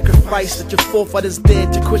see the sacrifice that your forefathers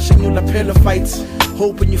did to cushion you like pillow fights.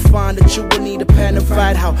 Hoping you find that you will need a pen to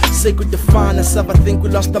fight. How sacred the finest of, I think we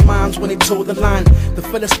lost our minds when they told the line. The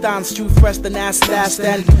Philistines too fresh, the ass last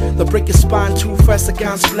and they'll break your spine too fresh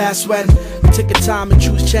against blast when you take a time and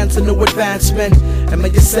choose chance and no advancement. And my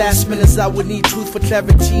assessment is I would need truth for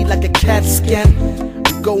clarity like a cat scan.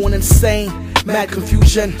 I'm going insane, mad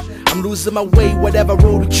confusion. I'm losing my way, whatever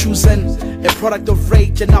road we're choosing. A product of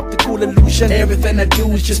rage and optical illusion. Everything I do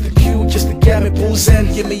is just a cue, just to get me boozing.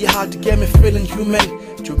 Give me your heart to get me feeling human.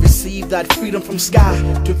 To receive that freedom from sky.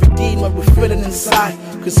 To redeem what we're feeling inside.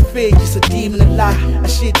 Cause fear is a demon alive. I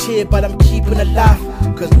shit here but I'm keeping alive.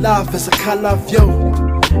 Cause love is a color of you.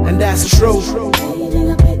 And that's true.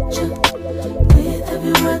 Painting a picture with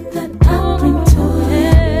every word that I bring to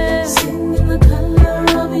you. Singing the color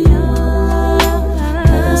of you.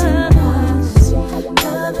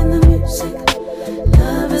 Love in the music.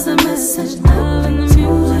 Love is a message I bring to you.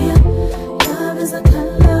 Love is a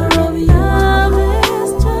color of you. Love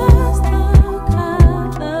is just a color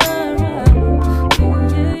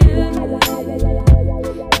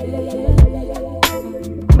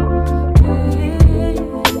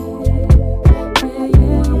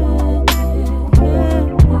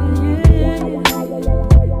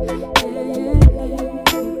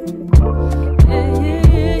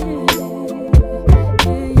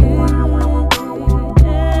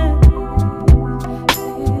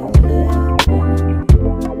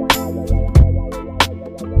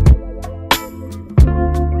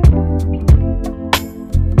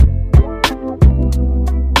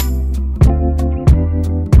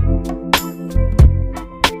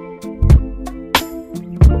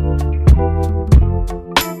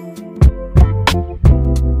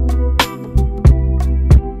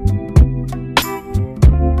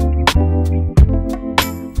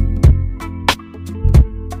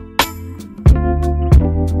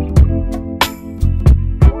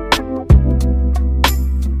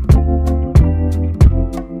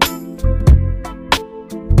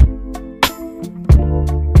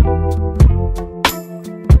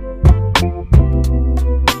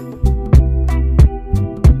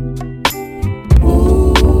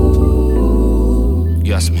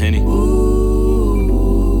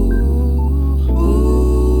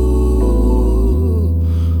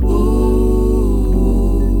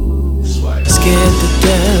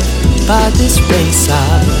by this race I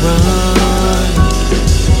run.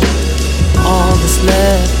 All that's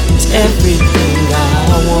left is everything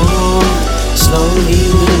I want. Slowly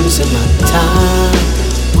losing my time,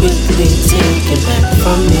 quickly taken back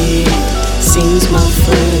from me. Seems my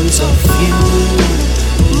friends are few.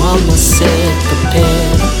 Mama said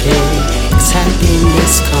prepare to pay, 'cause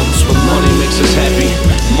happiness comes from money. Makes us happy,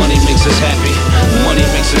 money makes us happy, money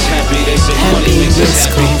makes us happy. They say money makes us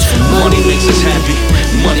happy, money makes us happy,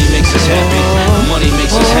 money makes us happy, money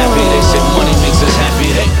makes us happy. They say money makes us happy.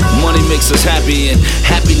 Hey, money makes us happy, and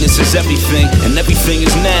happiness is everything, and everything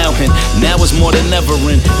is now, and now is more than ever.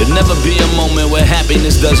 And there'll never be a moment where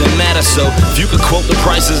happiness doesn't matter. So if you could quote the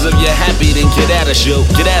prices of your happy, then get at us, yo,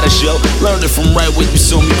 get at us, yo. Learned it from right where you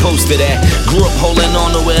saw me posted at. Grew up holding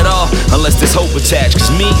on to it all, unless there's hope attached.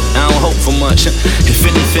 'Cause me, I don't hope for much, if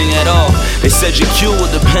anything at all. They said your cure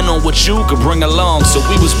would depend on what you could bring along. So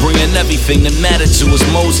we was bringing everything that mattered to us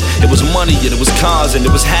most. It was money and it was cars and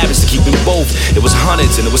it was habits to keep them both. It was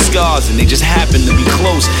hundreds and it was scars and they just happened to be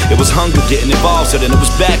close. It was hunger getting involved, so then it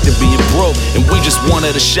was back to being broke, and we just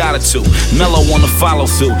wanted a shot or two. Mellow on the follow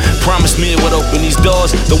through, promised me it would open these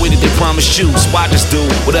doors the way that they promised you. So I just do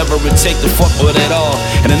whatever it take to fuck with it all,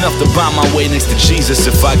 and enough to buy my way next to Jesus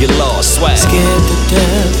if I get lost. Swag. Scared to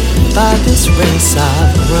death by this race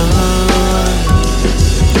I've run.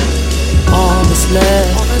 All that's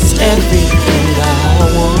left is everything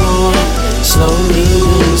I want. Slowly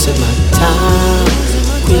losing my time,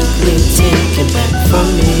 quickly taken back from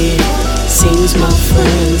me. Seems my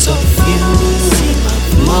friends are few.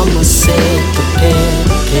 Mama said prepare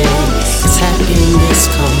to pay, 'cause happiness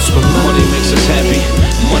comes from money. Money makes us happy,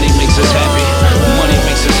 money makes us happy, money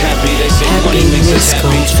makes us happy. They say money makes us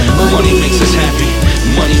happy, money makes us happy,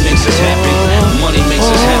 money makes us happy, money makes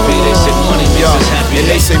us happy. They say money makes us happy. And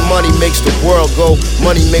they say money makes the world go,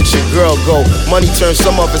 money makes your girl go. Money turns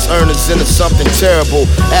some of its earners into something terrible.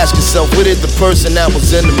 Ask yourself, where did the person that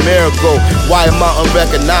was in the mirror go? Why am I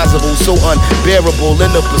unrecognizable, so unbearable?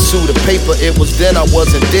 In the pursuit of paper, it was then I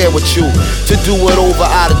wasn't there with you. To do it over,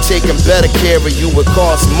 I'd have taken better care of you. It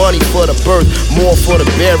costs money for the birth, more for the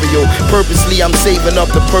burial. Purposely, I'm saving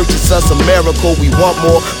up to purchase us a miracle. We want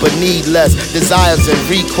more, but need less. Desires and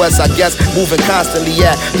requests, I guess, moving constantly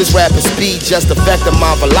at this rapid speed, just affecting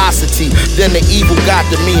my velocity. Then the evil got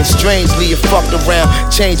to me, and strangely, it fucked around,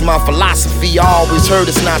 changed my philosophy. I always heard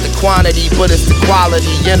it's not the quantity, but it's the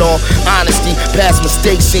quality. In all honesty, past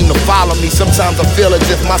mistakes seem to follow me. Sometimes I feel as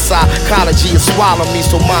if my psychology is swallowing me,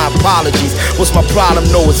 so my apologies. What's my problem?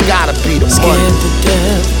 No, it's gotta be the money. Scared to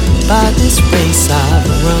death by this race I've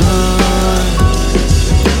run.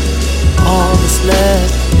 All that's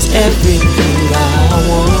left is everything I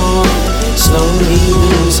want. Slowly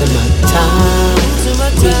losing my time,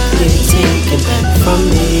 quickly taken back from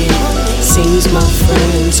me. Seems my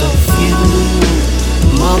friends are few.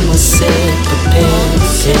 Mama said prepare to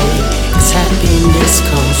pay, 'cause happiness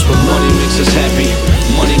comes from money. Money makes us happy,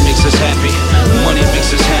 money makes us happy, money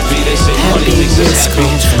makes us happy. They say money makes us happy,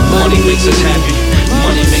 money makes us happy,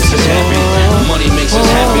 money makes us happy, money makes us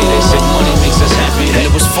happy. They say money makes us happy. And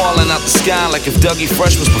it was falling out the sky like if Dougie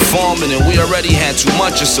Fresh was performing, and we already had too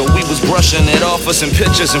much, and so we was brushing it off us in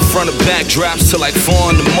pictures in front of backdrops till like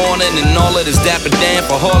 4 in the morning. And all of this dapper dan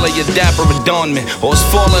for all of your dapper adornment, or it's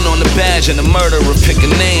falling on the badge and the murderer pick a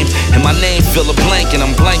name, and my name fill a blank, and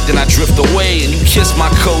I'm blank, then I drift away, and you kiss my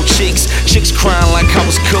cold cheeks. Chicks crying like I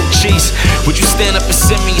was cold cheese. Would you stand up and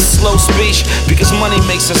send me a slow speech? Because money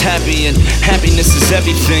makes us happy, and happiness is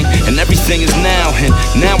everything, and everything is now, and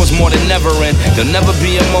now is more than ever, and there'll never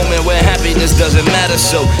be a moment where happiness doesn't matter.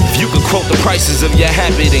 So if you could quote the prices of your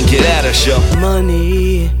happy, then get at us, yo.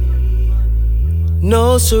 Money,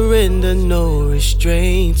 no surrender, no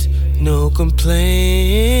restraints, no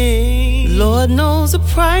complaint. Lord knows the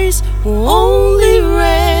price will only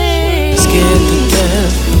raise. Scared to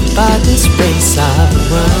death by this race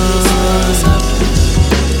I've run.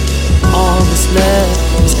 All that's left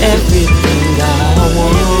is everything I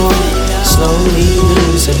want. Slowly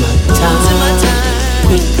losing my time,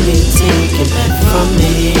 quickly taken back from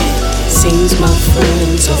me. Seems my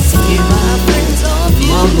friends are few.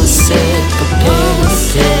 Mama said prepare to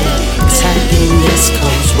pay, 'cause happiness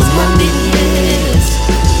comes from money.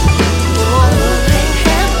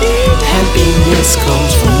 Happiness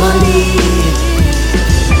comes from money.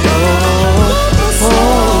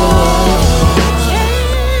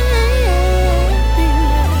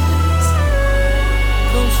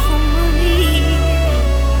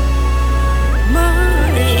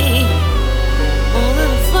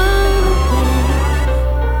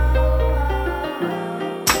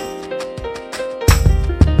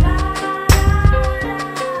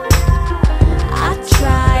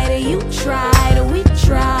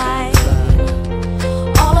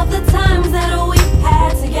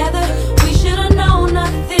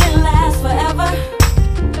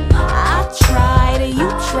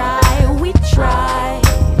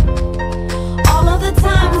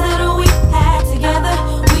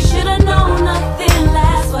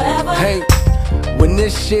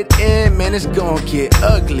 Shit in, man, it's gon' get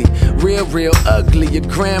ugly. Real ugly. Your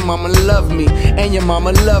grandmama love me, and your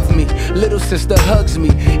mama love me. Little sister hugs me.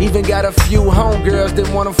 Even got a few homegirls that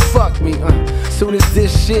wanna fuck me. Soon as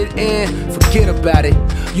this shit in, forget about it.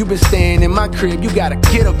 You been staying in my crib, you gotta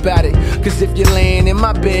get about it. 'Cause if you're laying in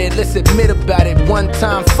my bed, let's admit about it. One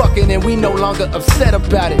time fucking and we no longer upset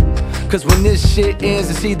about it. 'Cause when this shit ends,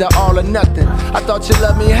 it's either all or nothing. I thought you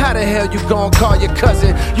loved me, how the hell you gon' call your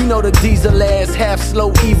cousin? You know the diesel ass, half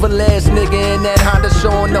slow, evil ass nigga in that Honda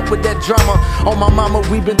showing up with that drama. On my mama,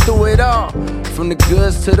 we been through it all. From the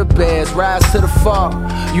goods to the bads, rise to the fall.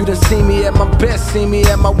 You done see me at my best, see me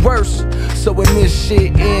at my worst. So when this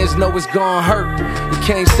shit ends, know it's gon' hurt. You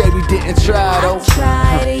can't say we didn't try though.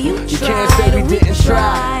 You can't say we didn't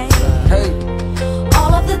try. Hey.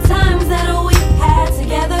 All of the times that we had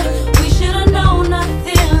together, we should've known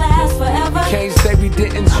nothing lasts forever. You can't say we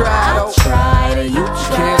didn't try though. You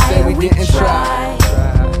can't say we didn't try.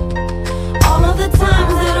 All of the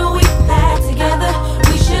times that we had together,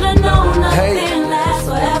 we should've known nothing lasts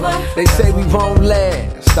forever. They say we won't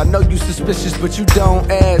last. I know you suspicious, but you don't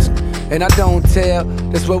ask, and I don't tell.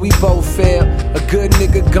 That's where we both fail. A good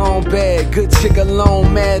nigga gone bad, good chick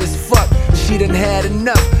alone mad as fuck. She done had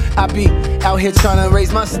enough. I be out here tryna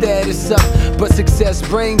raise my status up, but success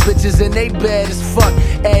bring bitches and they bad as fuck.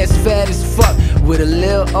 Ass fat as fuck, with a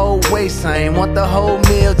little old waist. I ain't want the whole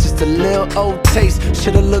meal, just a little old taste.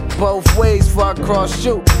 Shoulda looked both ways before I crossed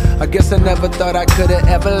you. I guess I never thought I coulda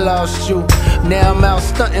ever lost you. Now I'm out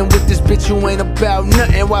stunting with this bitch who ain't about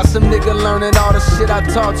nothing, while some nigga learning all the shit I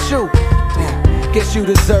taught you. Guess you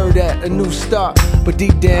deserve that, a new start. But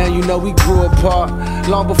deep down, you know we grew apart.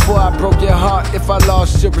 Long before I broke your heart, if I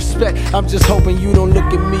lost your respect, I'm just hoping you don't look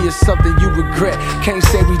at me as something you regret. Can't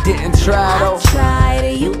say we didn't try though.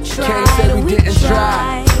 Can't say we didn't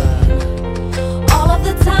try. All of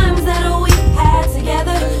the times that we had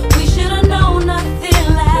together, we should've known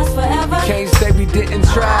nothing lasts forever. Can't say we didn't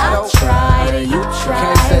try though.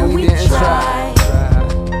 Can't say we didn't try.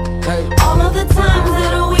 All of the times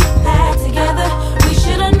that we had together, we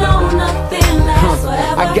should've known nothing lasts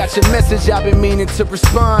forever. I got your message, I've been meaning to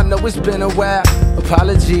respond. No, it's been a while.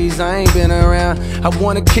 Apologies, I ain't been around. I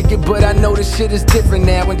wanna kick it, but I know this shit is different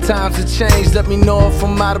now. When times have changed, let me know if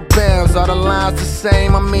I'm out of bounds. All the lines the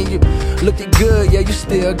same, I mean you looking good, yeah, you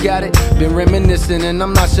still got it. Been reminiscing and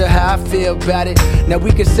I'm not sure how I feel about it. Now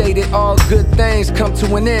we can say that all good things come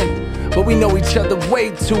to an end, but we know each other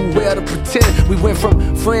way too well to pretend. We went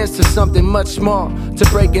from friends to something much more, to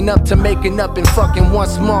breaking up, to making up and fucking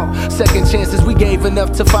once more. Second chances we gave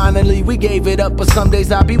enough to finally we gave it up. But some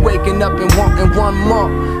days I be waking up and wanting one more.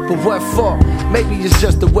 But what for? Maybe it's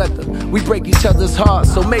just the weather. We break each other's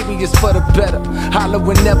hearts, so maybe it's for the better. Holler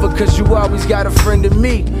whenever, cause you always got a friend in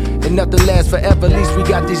me. And nothing lasts forever, at least we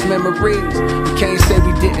got these memories. You can't say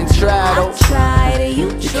we didn't try though. You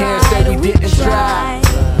can't say we didn't try.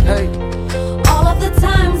 Hey. All of the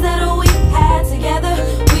times that we had together,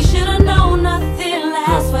 we should've known nothing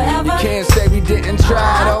lasts forever. You can't say we didn't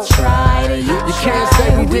try though. You can't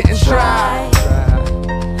say we didn't try.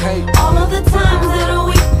 Hey. All of the times that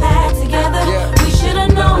we had together, we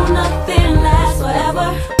should've known nothing lasts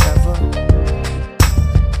forever.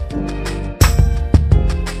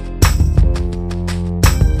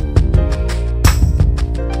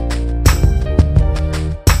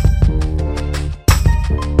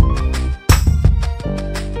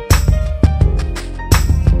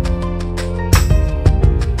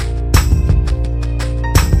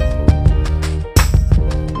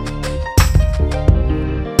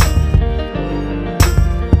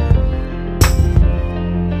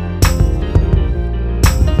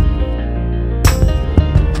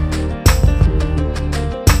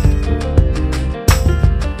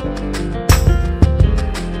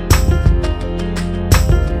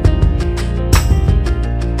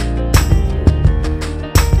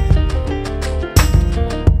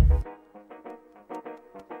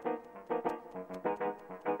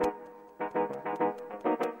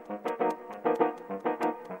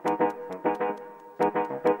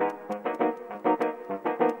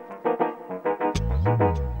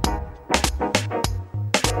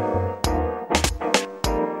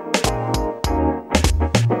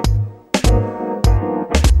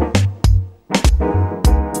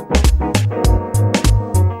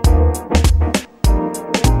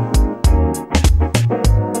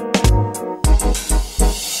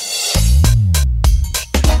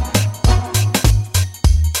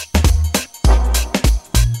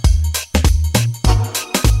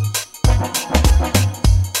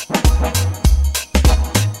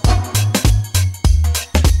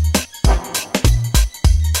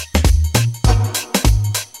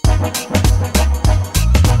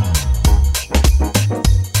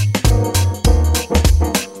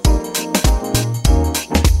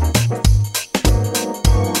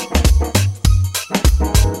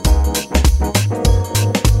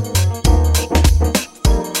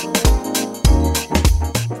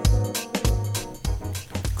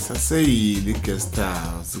 Kusaseyile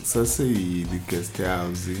Guesthouse, kusaseyile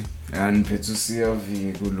Guesthouse. Aniphethe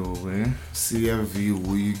Cya-V kuloku Cya-V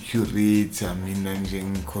uyi-curator, mina nje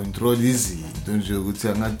ngicontrol izinto nje ukuthi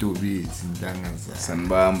angadobithi intanga zakhe.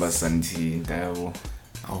 Sanibamba sanithinta yabo.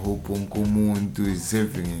 I hope wonke umuntu is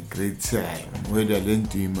having a great time. Whether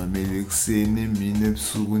lento imamele ekuseni mina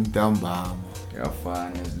ebusuku ntambama.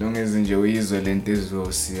 Yafana as long as nje uyizwe lento ezo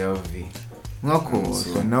Cya-V. Ngakho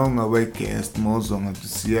na ungaba guest mawuzwa ngathi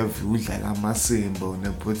Cya-V udlala amasemba une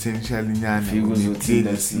potential nyana fika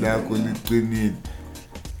uzothinda silakho liqinile.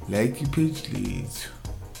 Like ipage lethu.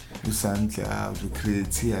 USandla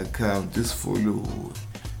ucreate account isifollow.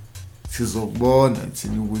 Sizobona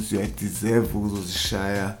thina ukuthi uya deserve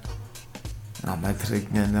ukuzozishaya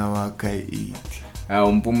ngama-track nyana wakhe ayi-8.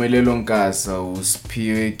 Umpumelelo nkasa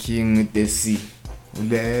uSiphiwe King Desi.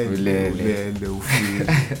 Ulele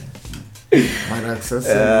ufika. Mara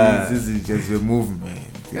kusasebenza izinto ze-movement.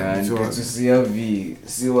 Ngithi Cya-V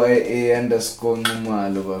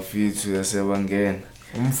Cya-V.mp3 bafethu yasebangena.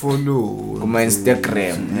 Umfollow kuma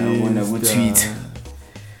Instagram yabona ku Twitter.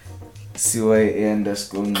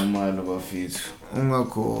 Cya-V.mp3 bafethu.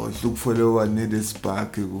 Ungakhohlwa ukufollowa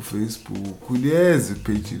neLespark ku Facebook. Kulezi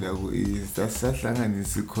page la ku Insta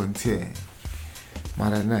sahlanganisa i-content.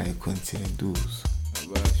 Mara nayi content uzo.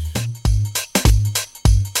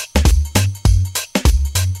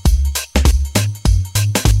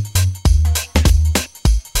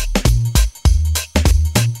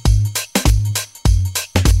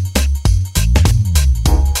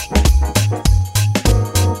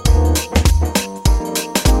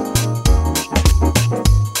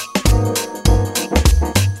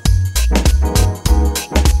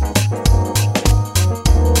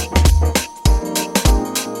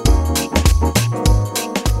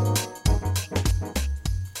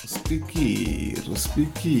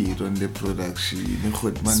 Speaker on the production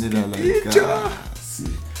Manila like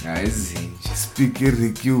Speaker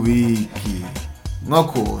Ricky Wiki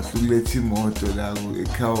ngakho ukuletha imoto la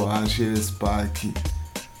eKawashi eSpark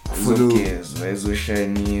follow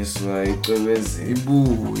ezoshaniswa icebeze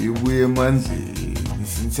ibuye emandleni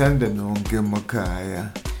sithanda nonke emakhaya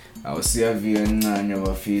Cya-V encane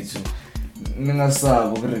bafethu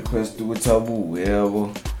ningasaba ukurequest ukuthi abuye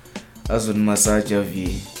yabo azonimasaja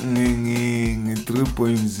V ngi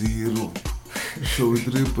 3.0 show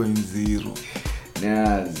 3.0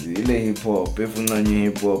 nazi ile hip hop efuna nje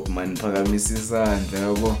hip hop man phakamisa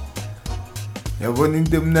isandla yabona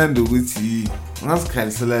into emnandi ukuthi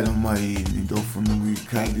ungasikhalisa noma yini into ofuna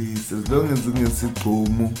ukuyikhalisa as long as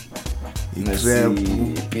ungesigqomo i-trap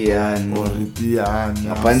piano or piano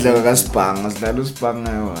ngaphandle kakasibhanga sidlala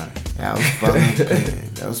usibhanga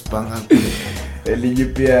usibhanga elinye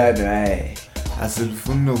piano hayi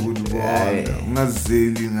asilifuni nokulibona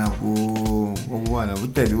ungazeli ngabo ngokubona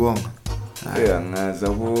budali wonga angazi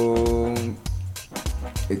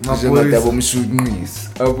ekuzema dabo mshunqisi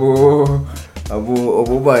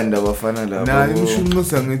abo banda abafana lapho na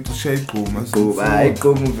imshunqisi angithi ushaya igqoma hayi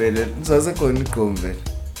igqoma vele sase khona igqoma vele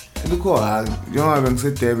likho ha njengoba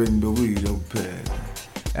ngisedurban bekuyilo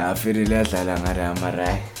kuphela fere layadlala ngara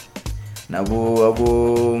marai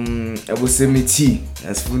nabo semithi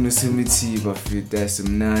asifuna usemithi bafita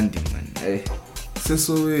simnandi man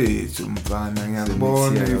sesowethu mfana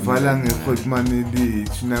ngiyabona ivala ngeHotman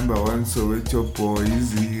Elite number 1 Soweto boy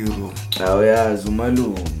 0 awuyazi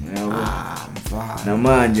umalume yabo mfana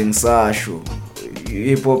namanje ngisasho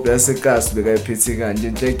hip hop yasekasi bekayiphethe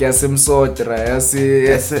kanje nje yasemsotra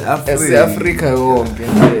yase-Africa yonke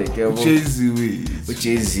nje yabo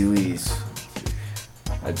Jay-Z wethu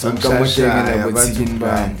Atsamkamashengena bathini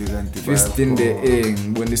bandi first in the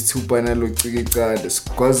ngibona isithupha nalocika icala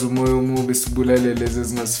sikwazi umoya omubi sibulalele lezi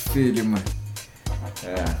ezingasifili man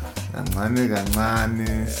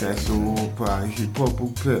kancane siyahlupha hip hop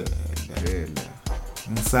kuphela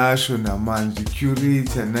ngisasho namanje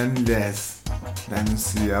curator nonetheless than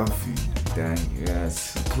Cya-V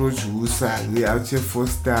yes producer ke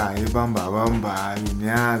Foster ebamba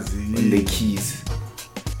niyazi the keys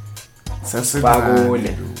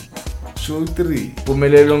sasebakule show 3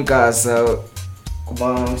 pumelelo nkasa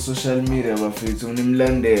kuma social media bafethu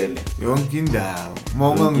unimlandele yonke indawo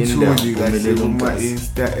mawungangitholi kahle kuma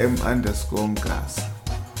Insta _nkasa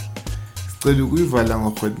sicela ukuyivala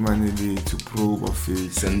ngoHotman Elite pro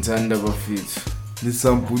bafethu sentanda bafethu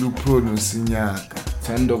lisampulu pro nosinyaka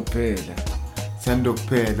thanda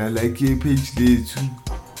kuphela like ipage lethu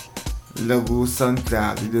la ku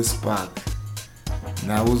SoundCloud leSpark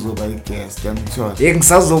na uzoba i-guest yamthola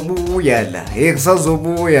ngisazobuya la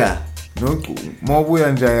ngisazobuya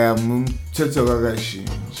mawubuya nje yamthetho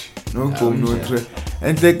kakashinji nogqomo notre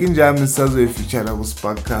enhle kinjami sisazoyifeature ku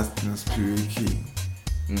Sparkcast noSiphiwe King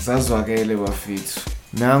ngisazwakele bafethu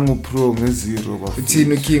nangu pro nge0 bafethu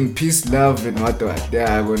uthini King peace love and what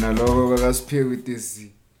yako naloko kakasiphiwe with this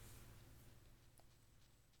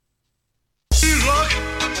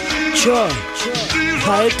Sure.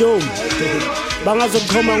 Hi Dome.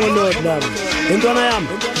 Bangazokhoma ngonot labo. Intwana yami.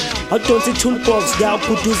 Adonsi toolbox la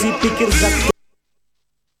kuduzi ipikiri zakho.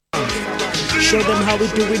 Show them how we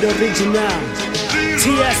do it original.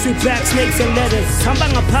 TS with back snakes and letters. Hamba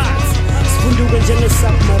ngaphansi. Sifunduke njenge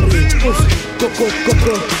submarine. Go go go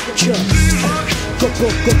go. Sure. Go go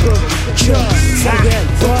go go. Sure. Again.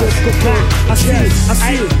 Go go go go. I see.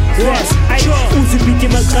 Yes. Uzibiki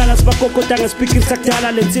makhala sibakokota ngespeaking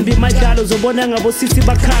sakudala lensimbi mayidalo zobona ngabo sisi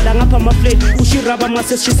bakhala ngapha amaflake ushiraba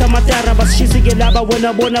mase shisa matara basishisi ke laba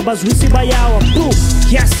wena bona bazwisi bayawa.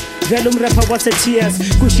 Yes. Vele umrapper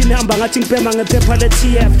wase-TS kushinamba ngathi ngibhema ngephepha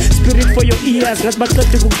le-TF Spirit for your ears ngathi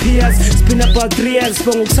baqede ku-PS Spin about 3 years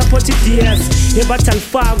bonga ukusupport i-DS Ebathi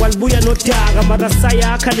alifakwa libuya nodaka mara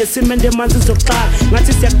sayakha lesimende emanzi izoxaka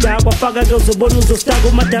ngathi siyakudakwa faka-ke uzobona uzostaka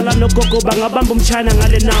umadala nogogo bangabamba umchina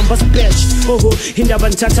ngale number spatch oho indaba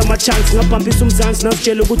nithatha ama-chance ngabhambisa umzansi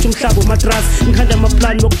nazitshela ukuthi umhlaba umatras ngikhanda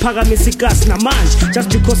amaplani wokuphakamisa igasi namanje just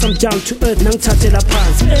because I'm down to earth nangithathela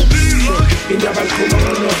phansi indaba ngikhuluma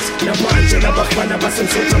ngonoti namanje labafana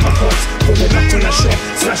basemsotha bahot kube nakhona show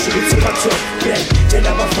slash ukuthi batho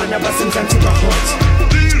labafana basemzansi bahot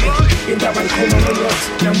indaba ngikhuluma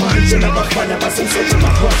ngonoti namanje labafana basemsotha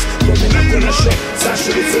bahot kube nakhona show slash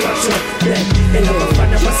ukuthi batho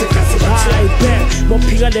labafana basekhasi batho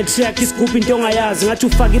bophika le track isigubhu into ongayazi ngathi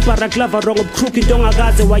ufaka ibaraklava wrong ubcrook into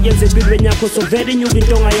ongakaze wayenza empilweni yakho so very nyuka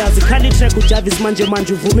into ongayazi khali track uJavis manje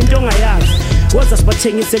uvuma into ongayazi Woza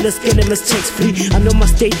sibathengise lesikele mes-tax free I know my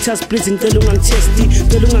status please ngicela ungangithesti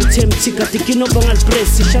ngicela ungangithemthi kade kinoba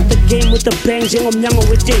ngalipresi shut the game with a bang njengomnyango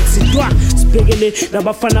weteksi twa sibhekele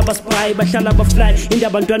labafana basibhayi bahlala bafly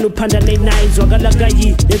indaba ntwana uphanda ne-9 zwakala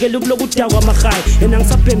kayi yekela ukulokudakwa amahayi yena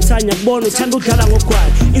ngisabhemsanya kubona uthanda udlala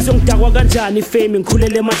ngogwayi izongidakwa kanjani ifame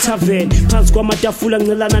ngikhulele emathaveni phansi kwamatafula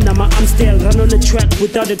ngicelana nama-amstel run on the track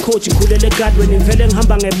without a coach ngikhulele egadweni ngivele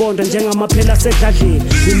ngihamba ngebonda njengamaphela asedladleni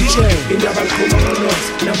ngimtshele indaba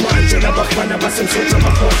ngonoti namanje labafana basemsotha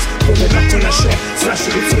bahot kube nakhona show slash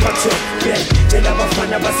ukuthi batho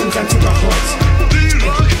labafana basemzansi bahot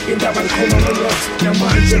indaba ngikhuluma ngonoti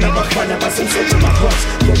namanje labafana basemsotha bahot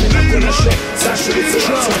kube nakhona show slash ukuthi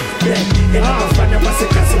batho labafana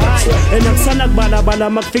basekhasi batho enakusana kubalabala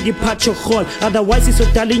makufika iphatho hall otherwise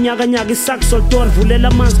isodala inyakanyaka isakusolton vulela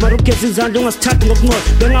amanzi marugeza izandla ungasithathi ngokunqola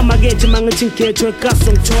bengamakethi mangithi ngigethwe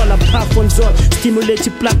ekaso ngithola puff on zone stimulate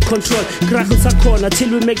blood control usakhona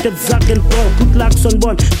till we make that zack and ball put locks on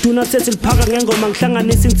bond do not settle phaka ngengoma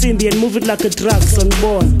ngihlanganisa insimbi and move it like a drug son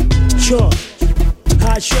bond sure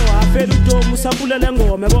afela uDom usampula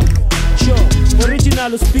lengoma yabo sure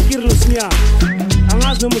original speaker lo snya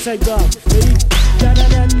angazi noma usayicaba da da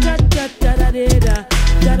da da da da da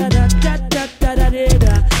da da da da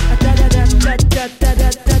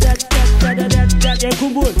da da da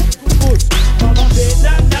ekhumbula futhi baba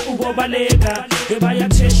bedanda ubobaleka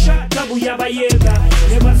ebayatesha kabuya bayeka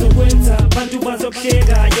ebazokwenza abantu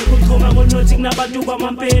bazokuhleka yekuthoma ngonoti kunabantu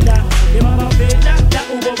kwamampela ebabavela la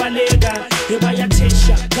ubobaleka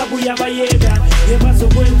ebayatesha kabuya bayeka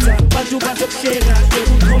ebazokwenza abantu bazokuhleka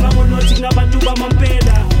yekuthoma ngonoti kunabantu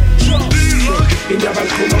kwamampela indaba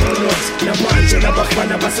ngikhuluma ngonoti namanje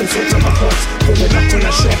labafana basemsotha bahot kube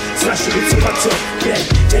nakhona show slash ukuthi batho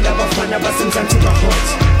labafana basemzansi bahot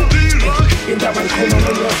indaba ngikhuluma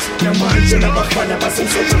ngonoti namanje labafana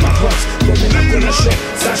basemsotha bahot kube nakhona show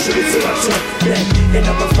slash ukuthi batho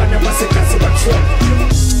labafana basekhasi batho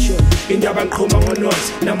indaba ngikhuluma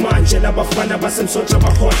ngonoti namanje labafana basemsotha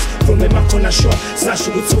bahot kube nakhona show slash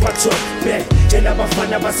ukuthi batho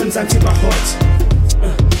labafana basemzansi bahot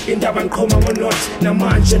indaba ngikhuluma ngonoti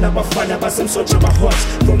namanje labafana basemsotha bahot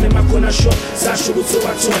kube nakhona show slash ukuthi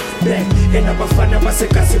batho labafana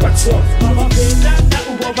basekhasi batho babavela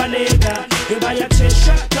ubobaleka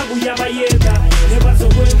ebayatesha kabuya bayeka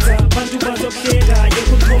ebazokwenza abantu bazokuhleka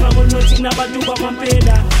yekuthoma ngonoti kunabantu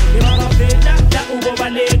kwamampela ebabavela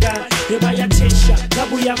ubobaleka ebayatesha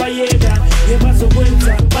kabuya bayeka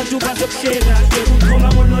ebazokwenza abantu bazokuhleka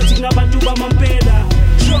yekuthoma ngonoti kunabantu kwamampela